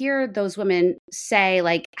 I hear those women say,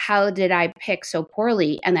 like, how did I pick so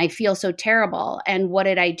poorly? And I feel so terrible. And what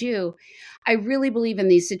did I do? I really believe in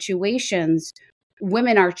these situations,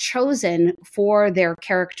 women are chosen for their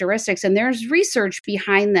characteristics. And there's research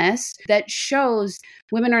behind this that shows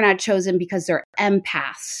women are not chosen because they're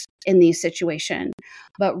empaths in these situations,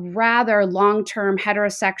 but rather long-term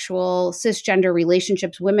heterosexual cisgender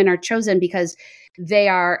relationships, women are chosen because they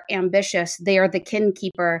are ambitious, they are the kin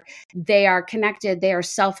keeper, they are connected, they are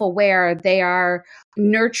self-aware, they are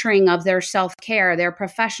nurturing of their self-care, they're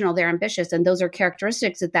professional, they're ambitious. And those are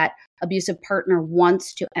characteristics that that abusive partner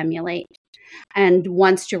wants to emulate and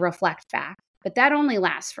wants to reflect back. But that only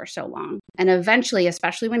lasts for so long. And eventually,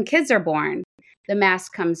 especially when kids are born, the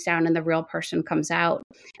mask comes down and the real person comes out.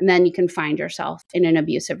 And then you can find yourself in an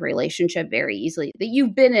abusive relationship very easily that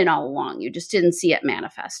you've been in all along. You just didn't see it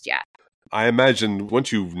manifest yet. I imagine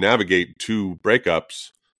once you navigate 2 breakups,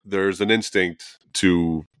 there's an instinct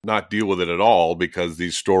to not deal with it at all because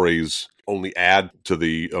these stories only add to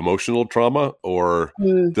the emotional trauma, or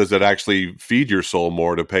does it actually feed your soul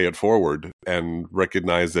more to pay it forward and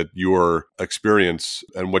recognize that your experience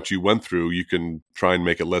and what you went through, you can try and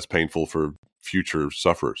make it less painful for future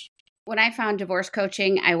sufferers? When I found divorce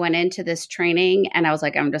coaching, I went into this training and I was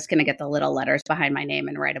like, I'm just going to get the little letters behind my name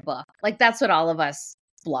and write a book. Like, that's what all of us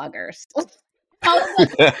bloggers, all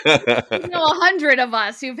of us, 100 of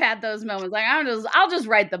us who've had those moments, like, I'll just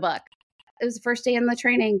write the book. It was the first day in the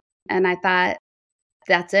training. And I thought,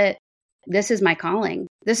 that's it. This is my calling.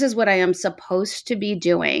 This is what I am supposed to be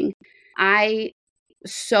doing. I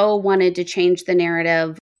so wanted to change the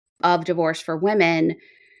narrative of divorce for women.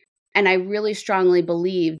 And I really strongly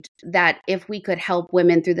believed that if we could help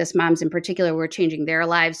women through this, moms in particular, were changing their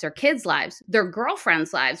lives, their kids' lives, their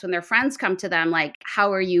girlfriends' lives, when their friends come to them, like,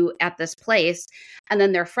 how are you at this place? And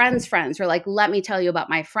then their friends' are like, let me tell you about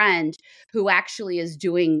my friend who actually is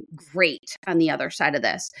doing great on the other side of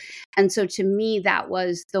this. And so to me, that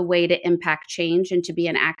was the way to impact change and to be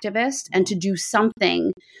an activist and to do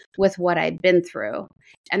something with what I'd been through.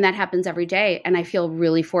 And that happens every day. And I feel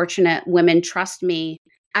really fortunate. Women trust me.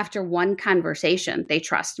 After one conversation, they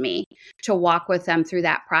trust me to walk with them through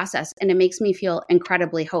that process. And it makes me feel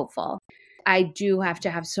incredibly hopeful. I do have to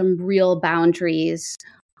have some real boundaries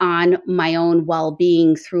on my own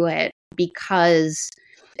well-being through it because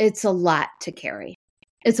it's a lot to carry.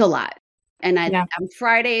 It's a lot. And on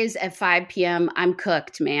Fridays at 5 p.m., I'm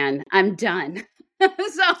cooked, man. I'm done.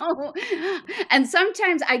 So, and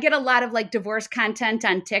sometimes I get a lot of like divorce content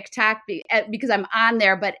on TikTok because I'm on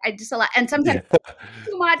there, but I just and sometimes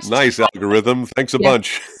too much. Nice algorithm. Thanks a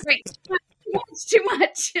bunch. Right. Too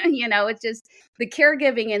much. It's just the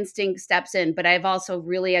caregiving instinct steps in, but I've also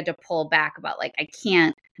really had to pull back about like, I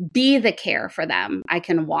can't be the care for them. I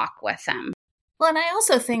can walk with them. Well, and I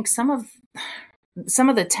also think some of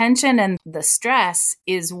the tension and the stress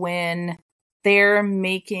is when they're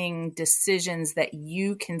making decisions that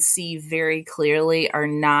you can see very clearly are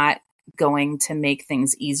not going to make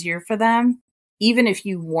things easier for them. Even if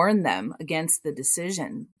you warn them against the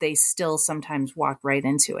decision, they still sometimes walk right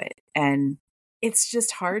into it. And it's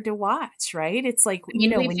just hard to watch, right? It's like, I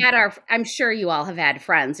mean, I'm sure you all have had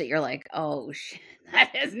friends that you're like, oh,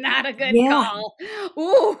 that is not a good call.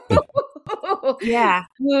 Ooh. Yeah.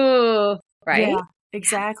 Ooh. Right? Yeah,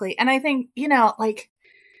 exactly. And I think, like,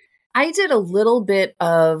 I did a little bit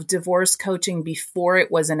of divorce coaching before it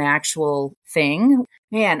was an actual thing.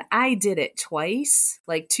 Man, I did it twice,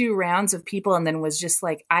 like 2 rounds of people, and then was just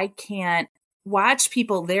like, I can't watch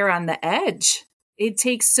people there on the edge. It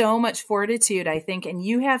takes so much fortitude, I think, and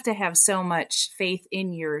you have to have so much faith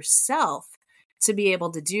in yourself to be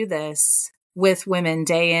able to do this with women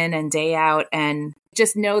day in and day out, and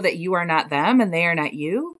just know that you are not them and they are not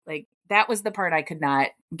you. Like, that was the part I could not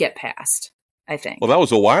get past, I think. Well, that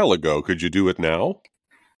was a while ago. Could you do it now?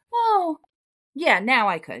 Oh, yeah, now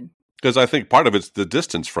I could. Because I think part of it's the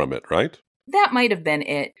distance from it, right? That might have been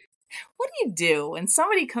it. What do you do when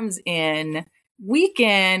somebody comes in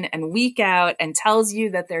and week out and tells you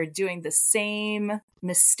that they're doing the same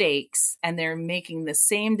mistakes and they're making the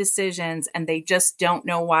same decisions and they just don't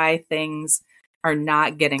know why things are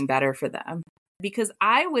not getting better for them? Because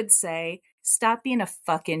I would say, stop being a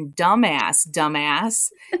fucking dumbass.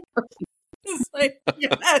 It's like,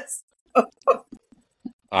 yes.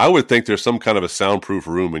 I would think there's some kind of a soundproof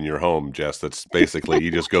room in your home, Jess, that's basically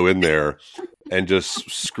you just go in there and just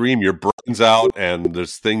scream your brains out, and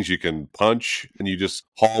there's things you can punch, and you just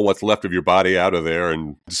haul what's left of your body out of there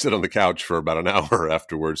and sit on the couch for about an hour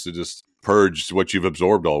afterwards to just purge what you've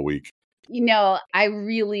absorbed all week. I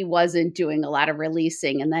really wasn't doing a lot of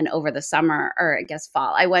releasing. And then over the summer, or I guess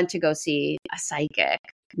fall, I went to go see a psychic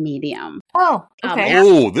medium. Oh,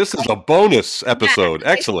 okay. This is a bonus episode.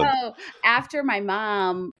 Yeah, excellent. So after my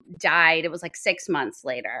mom died, it was like 6 months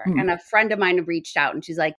later. And a friend of mine reached out and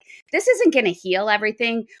she's like, this isn't going to heal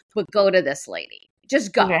everything, but go to this lady.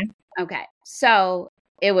 Just go. Okay. So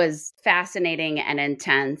it was fascinating and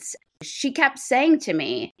intense. She kept saying to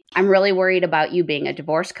me, I'm really worried about you being a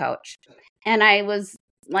divorce coach. And I was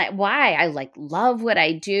like, why? I love what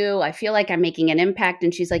I do. I feel like I'm making an impact.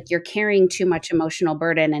 And she's like, you're carrying too much emotional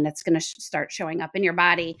burden and it's going to start showing up in your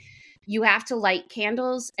body. You have to light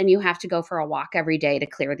candles and you have to go for a walk every day to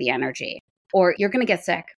clear the energy, or you're going to get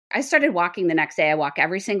sick. I started walking the next day. I walk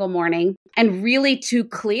every single morning and really to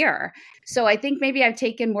clear. So I think maybe I've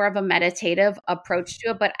taken more of a meditative approach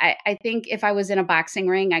to it. But I think if I was in a boxing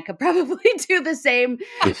ring, I could probably do the same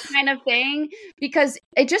kind of thing, because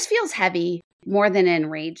it just feels heavy more than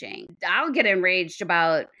enraging. I'll get enraged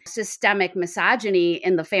about systemic misogyny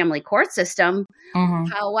in the family court system.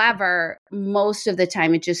 However, most of the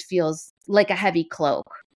time it just feels like a heavy cloak.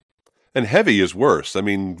 And heavy is worse. I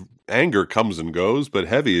mean, anger comes and goes, but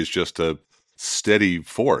heavy is just a steady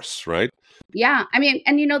force, right? Yeah. I mean,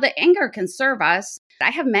 and the anger can serve us. I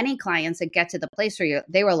have many clients that get to the place where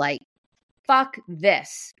they were like, fuck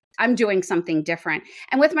this. I'm doing something different.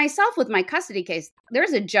 And with myself, with my custody case,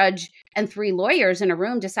 there's a judge and 3 lawyers in a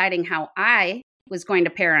room deciding how I was going to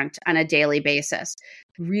parent on a daily basis.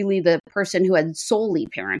 Really the person who had solely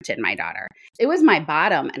parented my daughter. It was my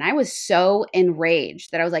bottom. And I was so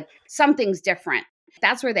enraged that I was like, something's different.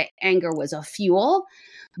 That's where the anger was a fuel.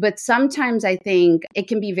 But sometimes I think it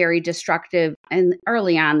can be very destructive. And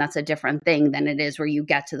early on, that's a different thing than it is where you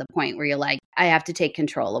get to the point where you're like, I have to take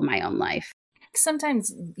control of my own life.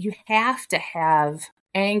 Sometimes you have to have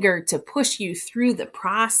anger to push you through the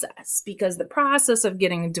process, because the process of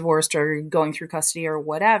getting divorced or going through custody or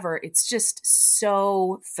whatever, it's just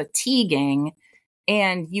so fatiguing.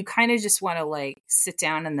 And you kind of just want to sit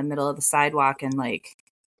down in the middle of the sidewalk and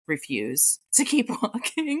refuse to keep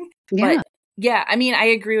walking. Yeah. But yeah, I mean, I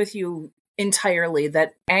agree with you entirely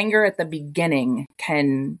that anger at the beginning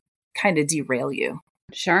can kind of derail you.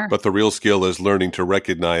 Sure. But the real skill is learning to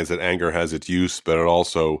recognize that anger has its use, but it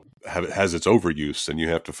also has its overuse. And you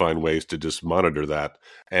have to find ways to just monitor that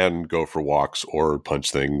and go for walks or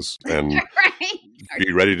punch things and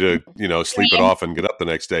be ready to, sleep it off and get up the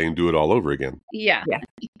next day and do it all over again. Yeah.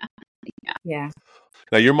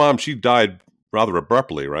 Now, your mom, she died rather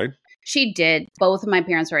abruptly, right? She did. Both of my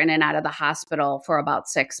parents were in and out of the hospital for about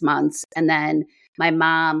 6 months. And then my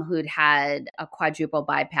mom, who'd had a quadruple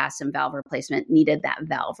bypass and valve replacement, needed that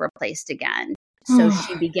valve replaced again. So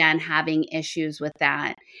she began having issues with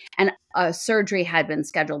that. And a surgery had been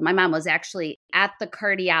scheduled. My mom was actually at the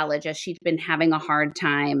cardiologist. She'd been having a hard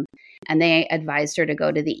time, and they advised her to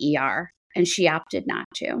go to the ER. And she opted not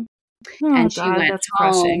to. And she went home.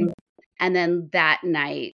 Crushing. And then that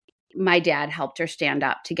night, my dad helped her stand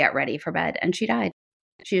up to get ready for bed. And she died.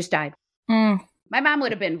 She just died. My mom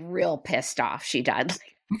would have been real pissed off she died.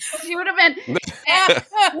 She would have been,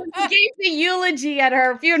 gave the eulogy at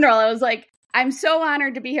her funeral. I was like, I'm so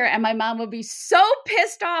honored to be here. And my mom would be so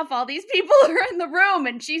pissed off. All these people are in the room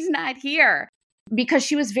and she's not here, because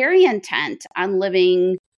she was very intent on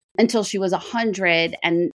living until she was 100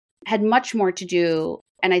 and had much more to do.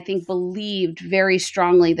 And I think believed very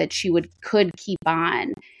strongly that she could keep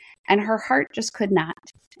on. And her heart just could not.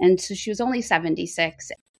 And so she was only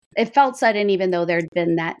 76. It felt sudden, even though there'd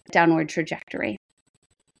been that downward trajectory.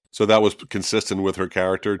 So that was consistent with her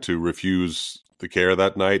character to refuse the care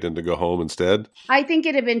that night and to go home instead? I think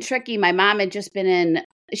it had been tricky. My mom had just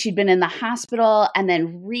she'd been in the hospital and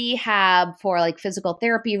then rehab for like physical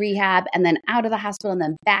therapy rehab, and then out of the hospital and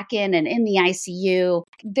then back in and in the ICU.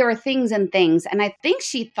 There were things and things. And I think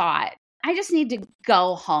she thought, I just need to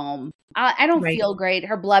go home. I don't feel great.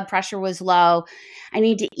 Her blood pressure was low. I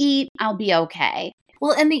need to eat. I'll be okay.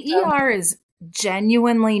 Well, and the ER is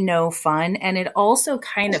genuinely no fun. And it also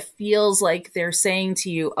kind of feels like they're saying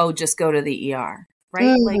to you, oh, just go to the ER, right?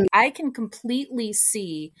 Mm-hmm. Like I can completely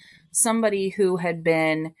see somebody who had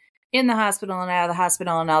been in the hospital and out of the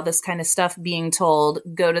hospital and all this kind of stuff being told,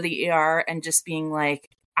 go to the ER, and just being like,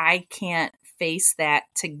 I can't face that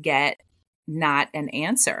to get not an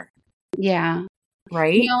answer. Yeah.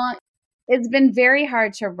 Right. It's been very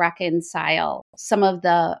hard to reconcile some of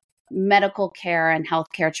the medical care and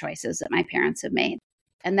healthcare choices that my parents have made.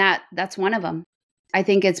 And that's one of them. I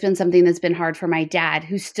think it's been something that's been hard for my dad,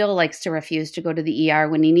 who still likes to refuse to go to the ER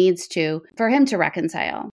when he needs to, for him to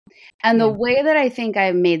reconcile. And the way that I think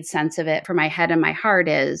I've made sense of it for my head and my heart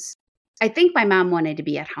is, I think my mom wanted to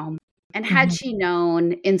be at home. And had she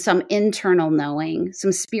known in some internal knowing,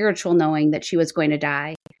 some spiritual knowing that she was going to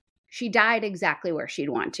die, she died exactly where she'd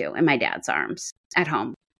want to, in my dad's arms at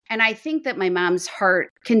home. And I think that my mom's heart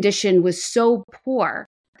condition was so poor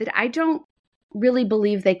that I don't really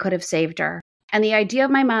believe they could have saved her. And the idea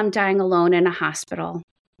of my mom dying alone in a hospital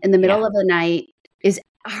in the middle of the night is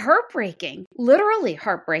heartbreaking, literally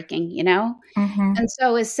heartbreaking, And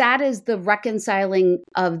so as sad as the reconciling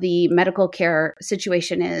of the medical care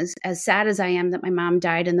situation is, as sad as I am that my mom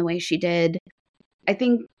died in the way she did, I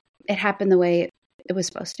think it happened the way it was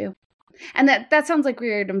supposed to. And that sounds like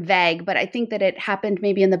weird and vague, but I think that it happened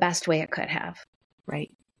maybe in the best way it could have.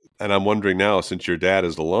 Right. And I'm wondering now, since your dad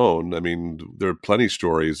is alone, I mean, there are plenty of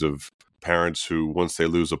stories of parents who, once they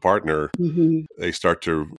lose a partner, they start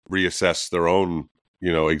to reassess their own,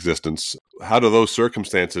 existence. How do those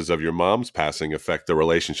circumstances of your mom's passing affect the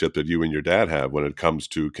relationship that you and your dad have when it comes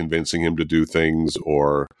to convincing him to do things,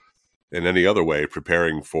 or in any other way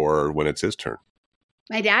preparing for when it's his turn?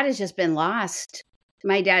 My dad has just been lost.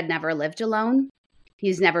 My dad never lived alone.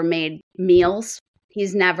 He's never made meals.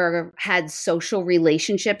 He's never had social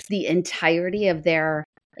relationships the entirety of their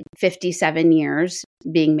 57 years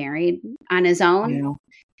being married on his own. Yeah.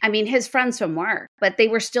 I mean, his friends from work, but they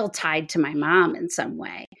were still tied to my mom in some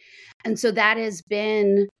way. And so that has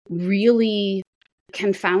been really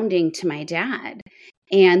confounding to my dad.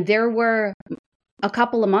 And there were a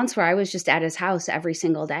couple of months where I was just at his house every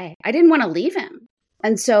single day. I didn't want to leave him.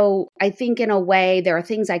 And so I think in a way, there are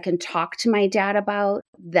things I can talk to my dad about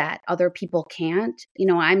that other people can't.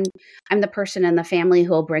 I'm the person in the family who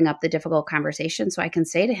will bring up the difficult conversation. So I can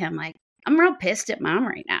say to him, like, I'm real pissed at mom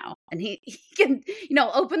right now. And he can,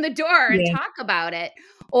 open the door and talk about it.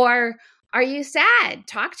 Or, are you sad?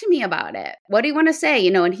 Talk to me about it. What do you want to say?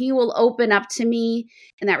 And he will open up to me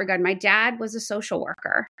in that regard. My dad was a social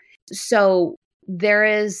worker. So there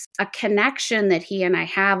is a connection that he and I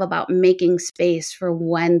have about making space for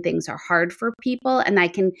when things are hard for people. And I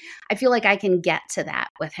feel like I can get to that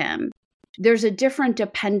with him. There's a different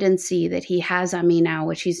dependency that he has on me now,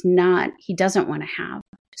 which he doesn't want to have.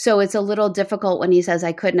 So it's a little difficult when he says,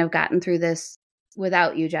 I couldn't have gotten through this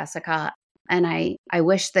without you, Jessica. And I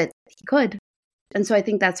wish that he could. And so I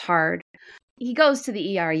think that's hard. He goes to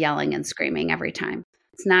the ER yelling and screaming every time.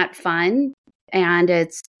 It's not fun. And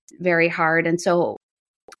it's very hard. And so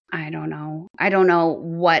I don't know. I don't know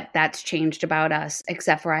what that's changed about us,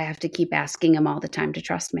 except for I have to keep asking him all the time to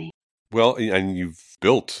trust me. Well, and you've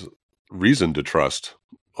built reason to trust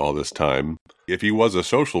all this time. If he was a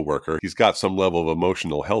social worker, he's got some level of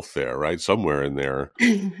emotional health there, right? Somewhere in there,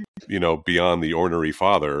 beyond the ornery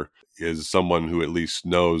father is someone who at least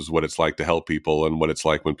knows what it's like to help people and what it's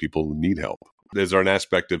like when people need help. Is there an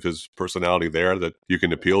aspect of his personality there that you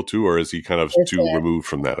can appeal to, or is he kind of too removed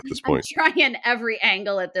from that at this point? I'm trying every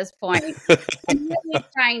angle at this point. I'm really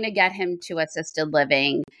trying to get him to assisted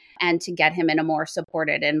living and to get him in a more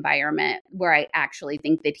supported environment where I actually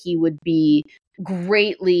think that he would be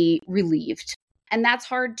greatly relieved. And that's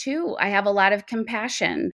hard too. I have a lot of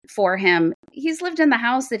compassion for him. He's lived in the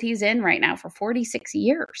house that he's in right now for 46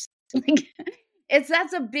 years.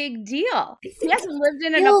 That's a big deal. He hasn't lived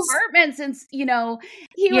in an apartment since, he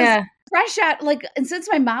was fresh out, and since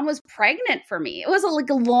my mom was pregnant for me. It was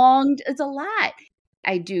it's a lot.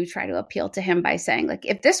 I do try to appeal to him by saying,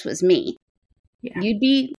 if this was me, you'd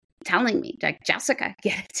be telling me, Jessica,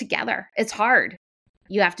 get it together. It's hard.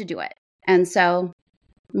 You have to do it. And so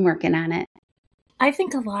I'm working on it. I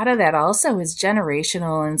think a lot of that also is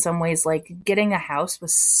generational in some ways. Getting a house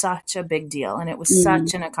was such a big deal, and it was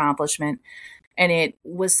such an accomplishment, and it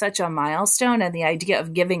was such a milestone. And the idea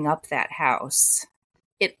of giving up that house,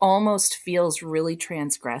 it almost feels really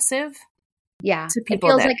transgressive. Yeah. To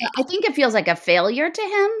people I think it feels like a failure to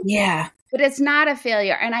him. Yeah. But it's not a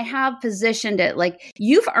failure. And I have positioned it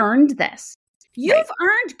you've earned this. You've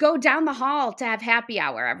earned go down the hall to have happy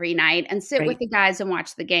hour every night and sit with the guys and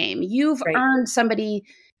watch the game. You've earned somebody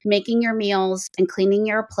making your meals and cleaning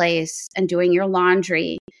your place and doing your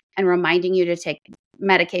laundry and reminding you to take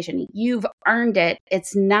medication. You've earned it.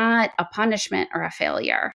 It's not a punishment or a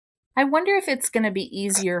failure. I wonder if it's going to be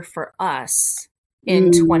easier for us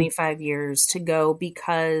in 25 years to go,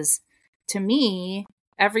 because to me,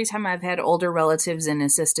 every time I've had older relatives in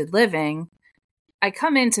assisted living, I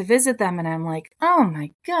come in to visit them and I'm like, oh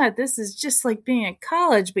my God, this is just like being at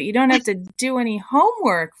college, but you don't have to do any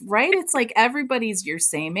homework, right? It's like everybody's your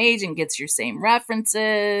same age and gets your same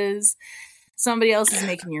references. Somebody else is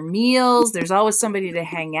making your meals. There's always somebody to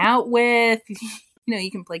hang out with.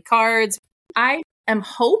 You can play cards. I am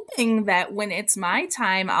hoping that when it's my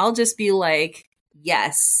time, I'll just be like,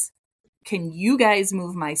 yes, can you guys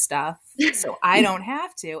move my stuff so I don't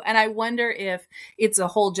have to? And I wonder if it's a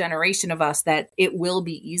whole generation of us that it will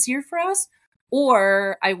be easier for us,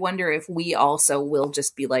 or I wonder if we also will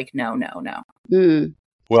just be like, no.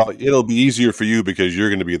 Well, it'll be easier for you because you're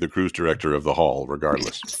going to be the cruise director of the hall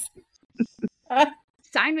regardless.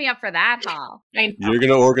 Sign me up for that hall. You're going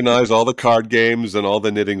to organize all the card games and all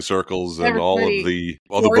the knitting circles and all the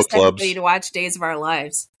book clubs. To watch Days of Our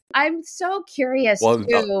Lives. I'm so curious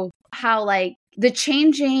too how the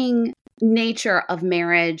changing nature of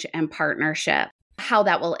marriage and partnership, how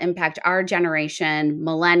that will impact our generation,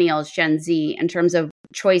 millennials, Gen Z, in terms of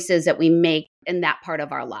choices that we make in that part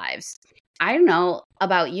of our lives. I don't know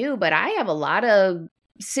about you, but I have a lot of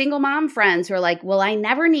single mom friends who are like, well, I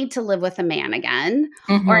never need to live with a man again,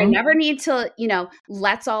 or I never need to,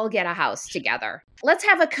 let's all get a house together. Let's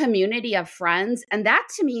have a community of friends. And that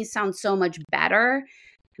to me sounds so much better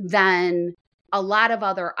than a lot of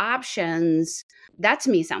other options. That to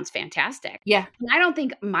me sounds fantastic. Yeah. And I don't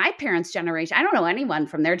think my parents' generation, I don't know anyone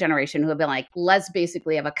from their generation who have been like, let's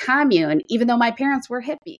basically have a commune, even though my parents were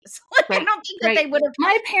hippies. I don't think that they would have.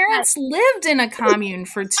 My parents lived in a commune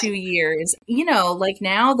for 2 years.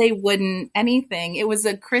 Now they wouldn't anything. It was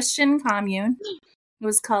a Christian commune. It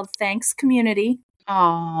was called Thanks Community.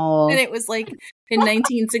 Oh. And it was in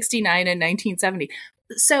 1969 and 1970.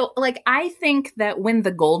 So, I think that when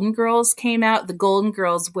the Golden Girls came out, the Golden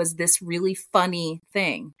Girls was this really funny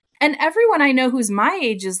thing. And everyone I know who's my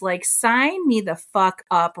age is like, sign me the fuck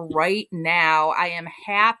up right now. I am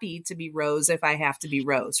happy to be Rose if I have to be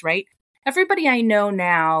Rose, right? Everybody I know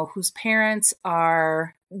now whose parents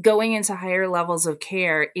are going into higher levels of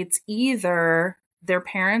care, it's either their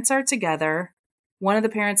parents are together, one of the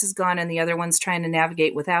parents is gone and the other one's trying to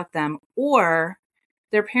navigate without them, or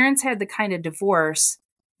their parents had the kind of divorce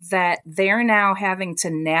that they're now having to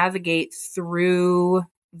navigate through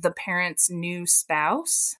the parent's new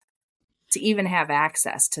spouse to even have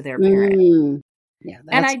access to their parent. Yeah,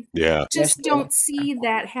 and I just don't see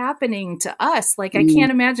that happening to us. I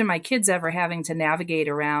can't imagine my kids ever having to navigate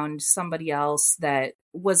around somebody else that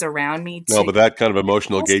was around me. No, but that kind of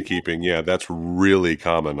emotional gatekeeping, that's really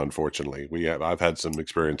common, unfortunately. I've had some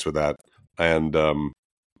experience with that, and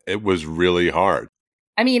it was really hard.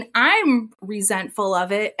 I mean, I'm resentful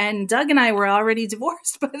of it, and Doug and I were already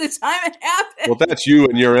divorced by the time it happened. Well, that's you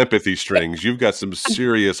and your empathy strings. You've got some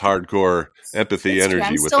serious hardcore empathy energy with that.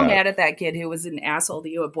 I'm still mad at that kid who was an asshole to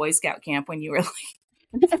you at Boy Scout camp when you were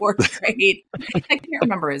in 4th grade. I can't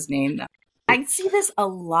remember his name, though. I see this a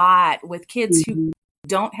lot with kids who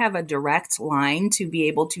don't have a direct line to be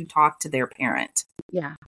able to talk to their parent.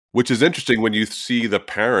 Yeah. Which is interesting when you see the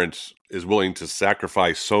parent is willing to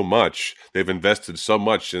sacrifice so much. They've invested so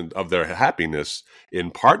much of their happiness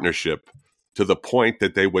in partnership to the point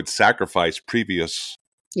that they would sacrifice previous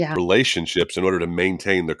relationships in order to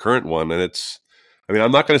maintain the current one. And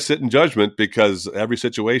I'm not going to sit in judgment because every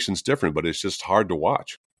situation's different, but it's just hard to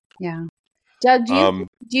watch. Yeah. Doug, do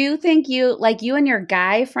you think you and your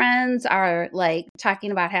guy friends are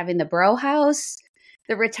talking about having the bro house?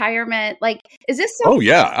 The retirement, is this something? Oh,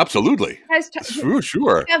 yeah, absolutely. Sure.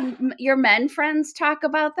 Sure. Have your men friends talk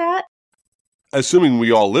about that? assuming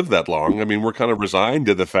we all live that long, I mean, we're kind of resigned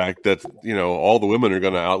to the fact that, all the women are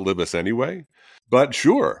going to outlive us anyway. But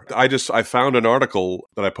sure, I found an article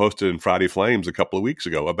that I posted in Friday Flames a couple of weeks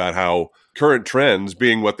ago about how current trends,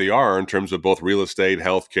 being what they are in terms of both real estate,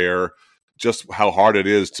 healthcare, just how hard it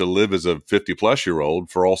is to live as a 50-plus-year-old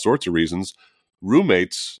for all sorts of reasons,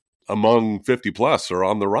 roommates among 50-plus are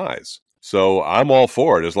on the rise. So I'm all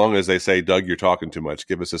for it, as long as they say, Doug, you're talking too much.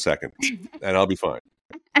 Give us a second, and I'll be fine.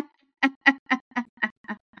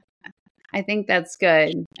 I think that's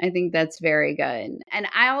good. I think that's very good. And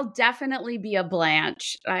I'll definitely be a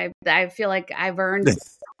Blanche. I feel like I've earned...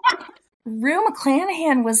 Rue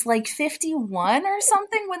McClanahan was like 51 or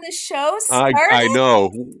something when the show started. I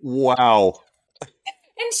know. Wow.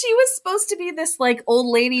 And she was supposed to be this like old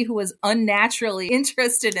lady who was unnaturally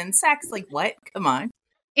interested in sex. Like, what? Come on.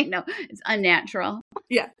 It's unnatural.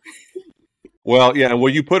 Yeah. Well, yeah, and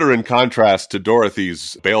when you put her in contrast to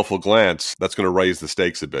Dorothy's baleful glance, that's going to raise the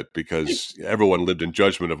stakes a bit because everyone lived in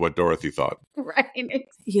judgment of what Dorothy thought. Right.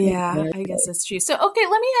 Yeah, I guess that's true. So, okay,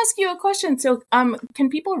 let me ask you a question. So, can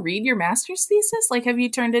people read your master's thesis? Like, have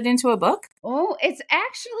you turned it into a book? Oh, it's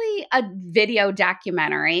actually a video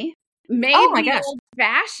documentary made the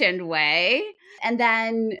old-fashioned way. And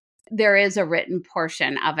then there is a written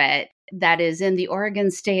portion of it that is in the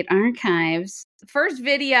Oregon State Archives. First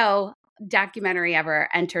video documentary ever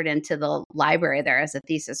entered into the library there as a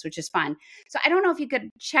thesis, which is fun. So I don't know if you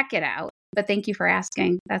could check it out, but thank you for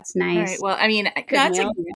asking. That's nice. All right. Well, I mean, not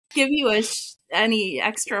to give you any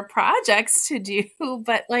extra projects to do,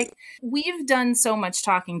 but like we've done so much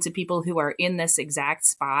talking to people who are in this exact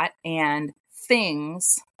spot, and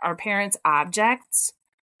things, our parents' objects,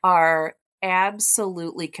 are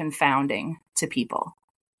absolutely confounding to people.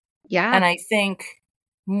 Yeah. And I think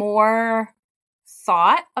more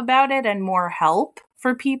thought about it and more help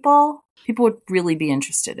for people would really be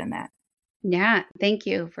interested in that. Yeah. Thank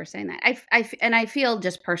you for saying that. I feel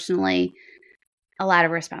just personally a lot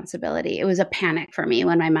of responsibility. It was a panic for me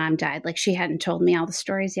when my mom died. Like she hadn't told me all the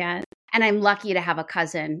stories yet. And I'm lucky to have a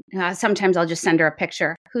cousin. Sometimes I'll just send her a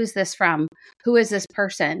picture. Who's this from? Who is this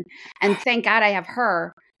person? And thank God I have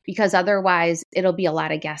her, because otherwise it'll be a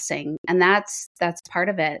lot of guessing. And that's part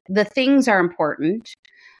of it. The things are important.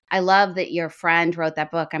 I love that your friend wrote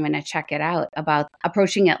that book. I'm going to check it out, about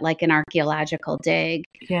approaching it like an archaeological dig.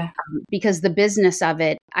 Yeah. Because the business of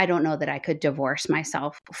it, I don't know that I could divorce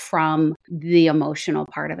myself from the emotional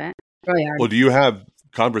part of it. Really hard. Well, do you have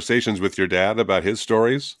conversations with your dad about his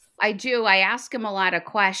stories? I do. I ask him a lot of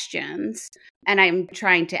questions, and I'm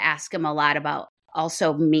trying to ask him a lot about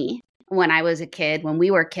also me. When I was a kid, when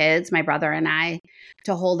we were kids, my brother and I,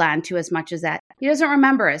 to hold on to as much as that. He doesn't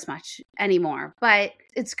remember as much anymore, but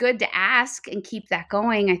it's good to ask and keep that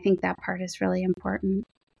going. I think that part is really important.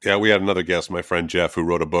 Yeah, we had another guest, my friend Jeff, who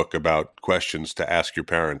wrote a book about questions to ask your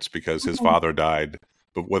parents because his father died,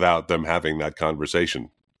 but without them having that conversation.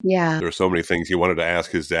 Yeah. There were so many things he wanted to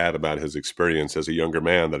ask his dad about his experience as a younger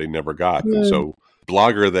man that he never got. And so,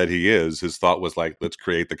 blogger that he is, his thought was like, let's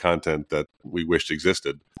create the content that we wished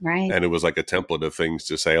existed. Right. And it was like a template of things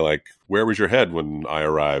to say, like, where was your head when I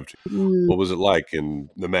arrived? What was it like in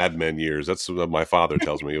the Mad Men years? That's what my father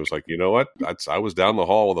tells me. It was like, you know what? I was down the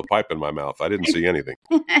hall with a pipe in my mouth. I didn't see anything.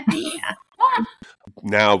 Yeah.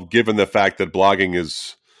 Now, given the fact that blogging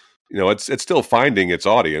is, it's still finding its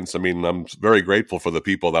audience. I mean, I'm very grateful for the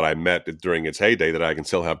people that I met during its heyday that I can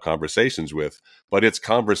still have conversations with. But it's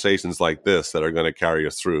conversations like this that are going to carry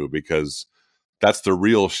us through, because that's the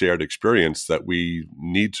real shared experience that we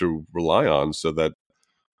need to rely on so that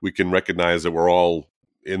we can recognize that we're all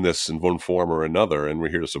in this in one form or another, and we're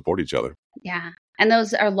here to support each other. Yeah. And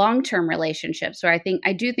those are long-term relationships where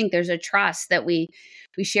I do think there's a trust that we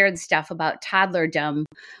shared stuff about toddlerdom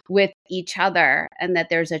with each other, and that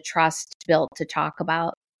there's a trust built to talk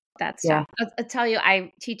about that stuff. Yeah. I'll tell you,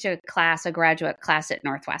 I teach a graduate class at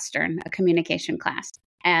Northwestern, a communication class.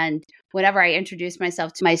 And whenever I introduce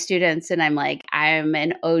myself to my students and I'm like, I'm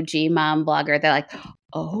an OG mom blogger, they're like,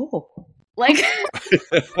 oh, like,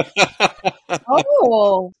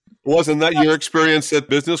 oh. Wasn't that your experience at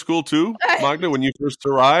business school too, Magda, when you first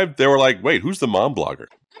arrived? They were like, wait, who's the mom blogger?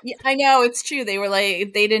 Yeah, I know, it's true. They were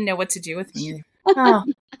like, they didn't know what to do with me. Oh,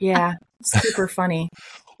 yeah. Super funny.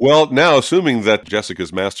 Well, now, assuming that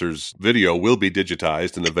Jessica's master's video will be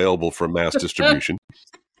digitized and available for mass distribution,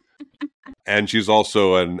 and she's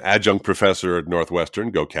also an adjunct professor at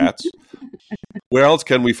Northwestern, go Cats. Where else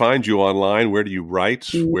can we find you online? Where do you write?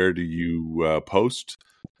 Where do you post?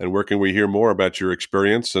 And where can we hear more about your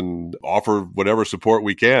experience and offer whatever support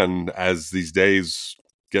we can as these days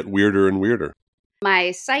get weirder and weirder?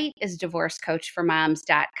 My site is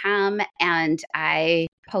divorcecoachformoms.com, and I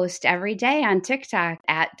post every day on TikTok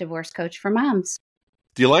at Divorce Coach for Moms.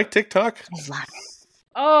 Do you like TikTok? I love it.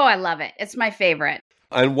 Oh, I love it. It's my favorite.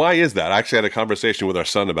 And why is that? I actually had a conversation with our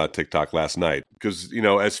son about TikTok last night because,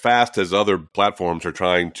 as fast as other platforms are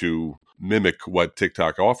trying to mimic what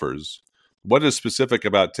TikTok offers, what is specific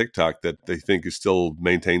about TikTok that they think still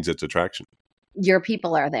maintains its attraction? Your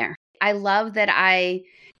people are there. I love that I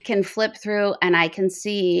can flip through and I can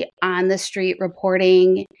see on the street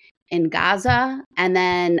reporting in Gaza, and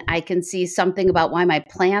then I can see something about why my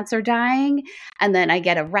plants are dying, and then I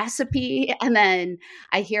get a recipe, and then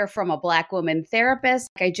I hear from a Black woman therapist.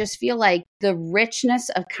 I just feel like the richness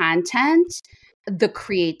of content, the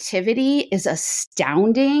creativity is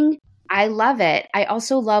astounding. I love it. I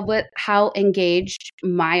also love how engaged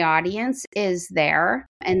my audience is there,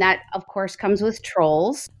 and that, of course, comes with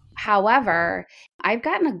trolls. However, I've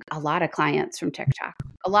gotten a lot of clients from TikTok,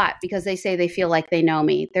 a lot, because they say they feel like they know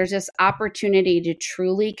me. There's this opportunity to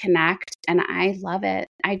truly connect, and I love it.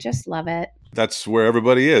 I just love it. That's where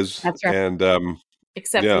everybody is. That's right. And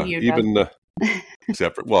except for you, even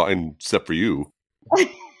except for you.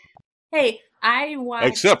 Hey,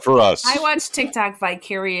 except for us. I watch TikTok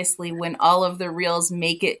vicariously when all of the reels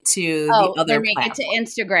make it to the other they make platform. it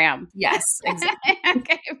to Instagram. Yes, exactly.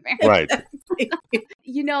 Okay, right.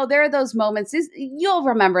 There are those moments. You'll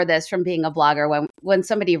remember this from being a blogger when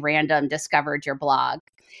somebody random discovered your blog.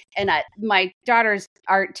 And my daughter's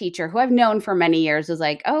art teacher, who I've known for many years, was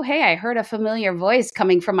like, "Oh, hey, I heard a familiar voice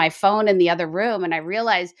coming from my phone in the other room," and I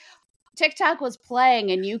realized TikTok was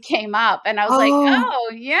playing and you came up, and I was like,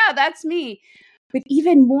 "Oh, yeah, that's me." But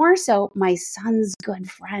even more so, my son's good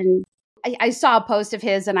friend. I saw a post of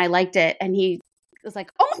his and I liked it, and he was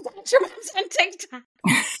like, "Oh my God, your mom's on TikTok."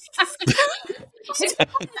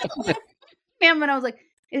 And I was like,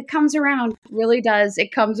 it comes around. Really does.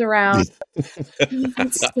 It comes around.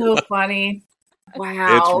 That's so funny.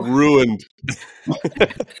 Wow. It's ruined.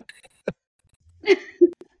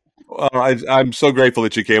 Well, I'm so grateful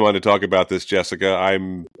that you came on to talk about this, Jessica.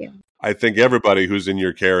 I think everybody who's in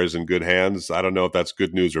your care is in good hands. I don't know if that's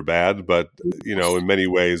good news or bad, but in many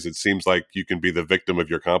ways, it seems like you can be the victim of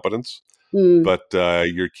your competence. But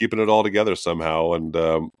you're keeping it all together somehow,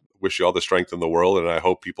 and wish you all the strength in the world. And I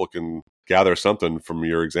hope people can gather something from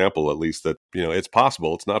your example, at least that, it's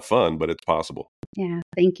possible. It's not fun, but it's possible. Yeah.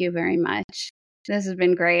 Thank you very much. This has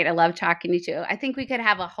been great. I love talking to you too. I think we could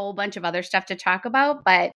have a whole bunch of other stuff to talk about,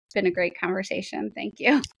 but it's been a great conversation. Thank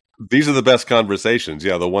you. These are the best conversations.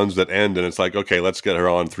 Yeah. The ones that end and it's like, okay, let's get her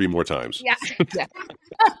on 3 more times. Yeah.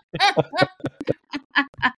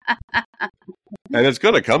 And it's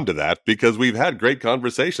going to come to that because we've had great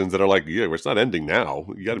conversations that are like, yeah, it's not ending now.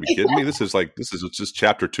 You got to be kidding me. This is just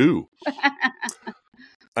chapter 2.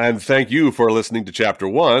 And thank you for listening to chapter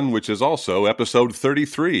 1, which is also episode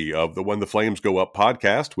 33 of the When the Flames Go Up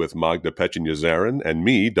podcast with Magda Pechinia-Zarin and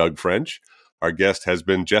me, Doug French. Our guest has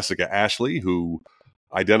been Jessica Ashley, who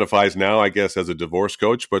identifies now, I guess, as a divorce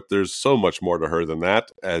coach, but there's so much more to her than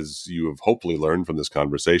that, as you have hopefully learned from this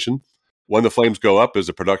conversation. When the Flames Go Up is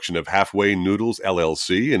a production of Halfway Noodles,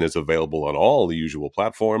 LLC, and is available on all the usual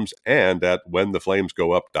platforms and at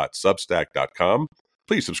whentheflamesgoup.substack.com.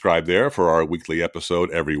 Please subscribe there for our weekly episode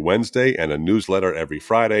every Wednesday and a newsletter every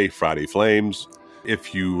Friday, Friday Flames.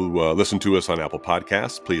 If you listen to us on Apple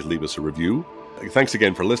Podcasts, please leave us a review. Thanks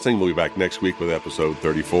again for listening. We'll be back next week with episode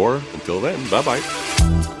 34. Until then,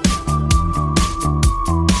 bye-bye.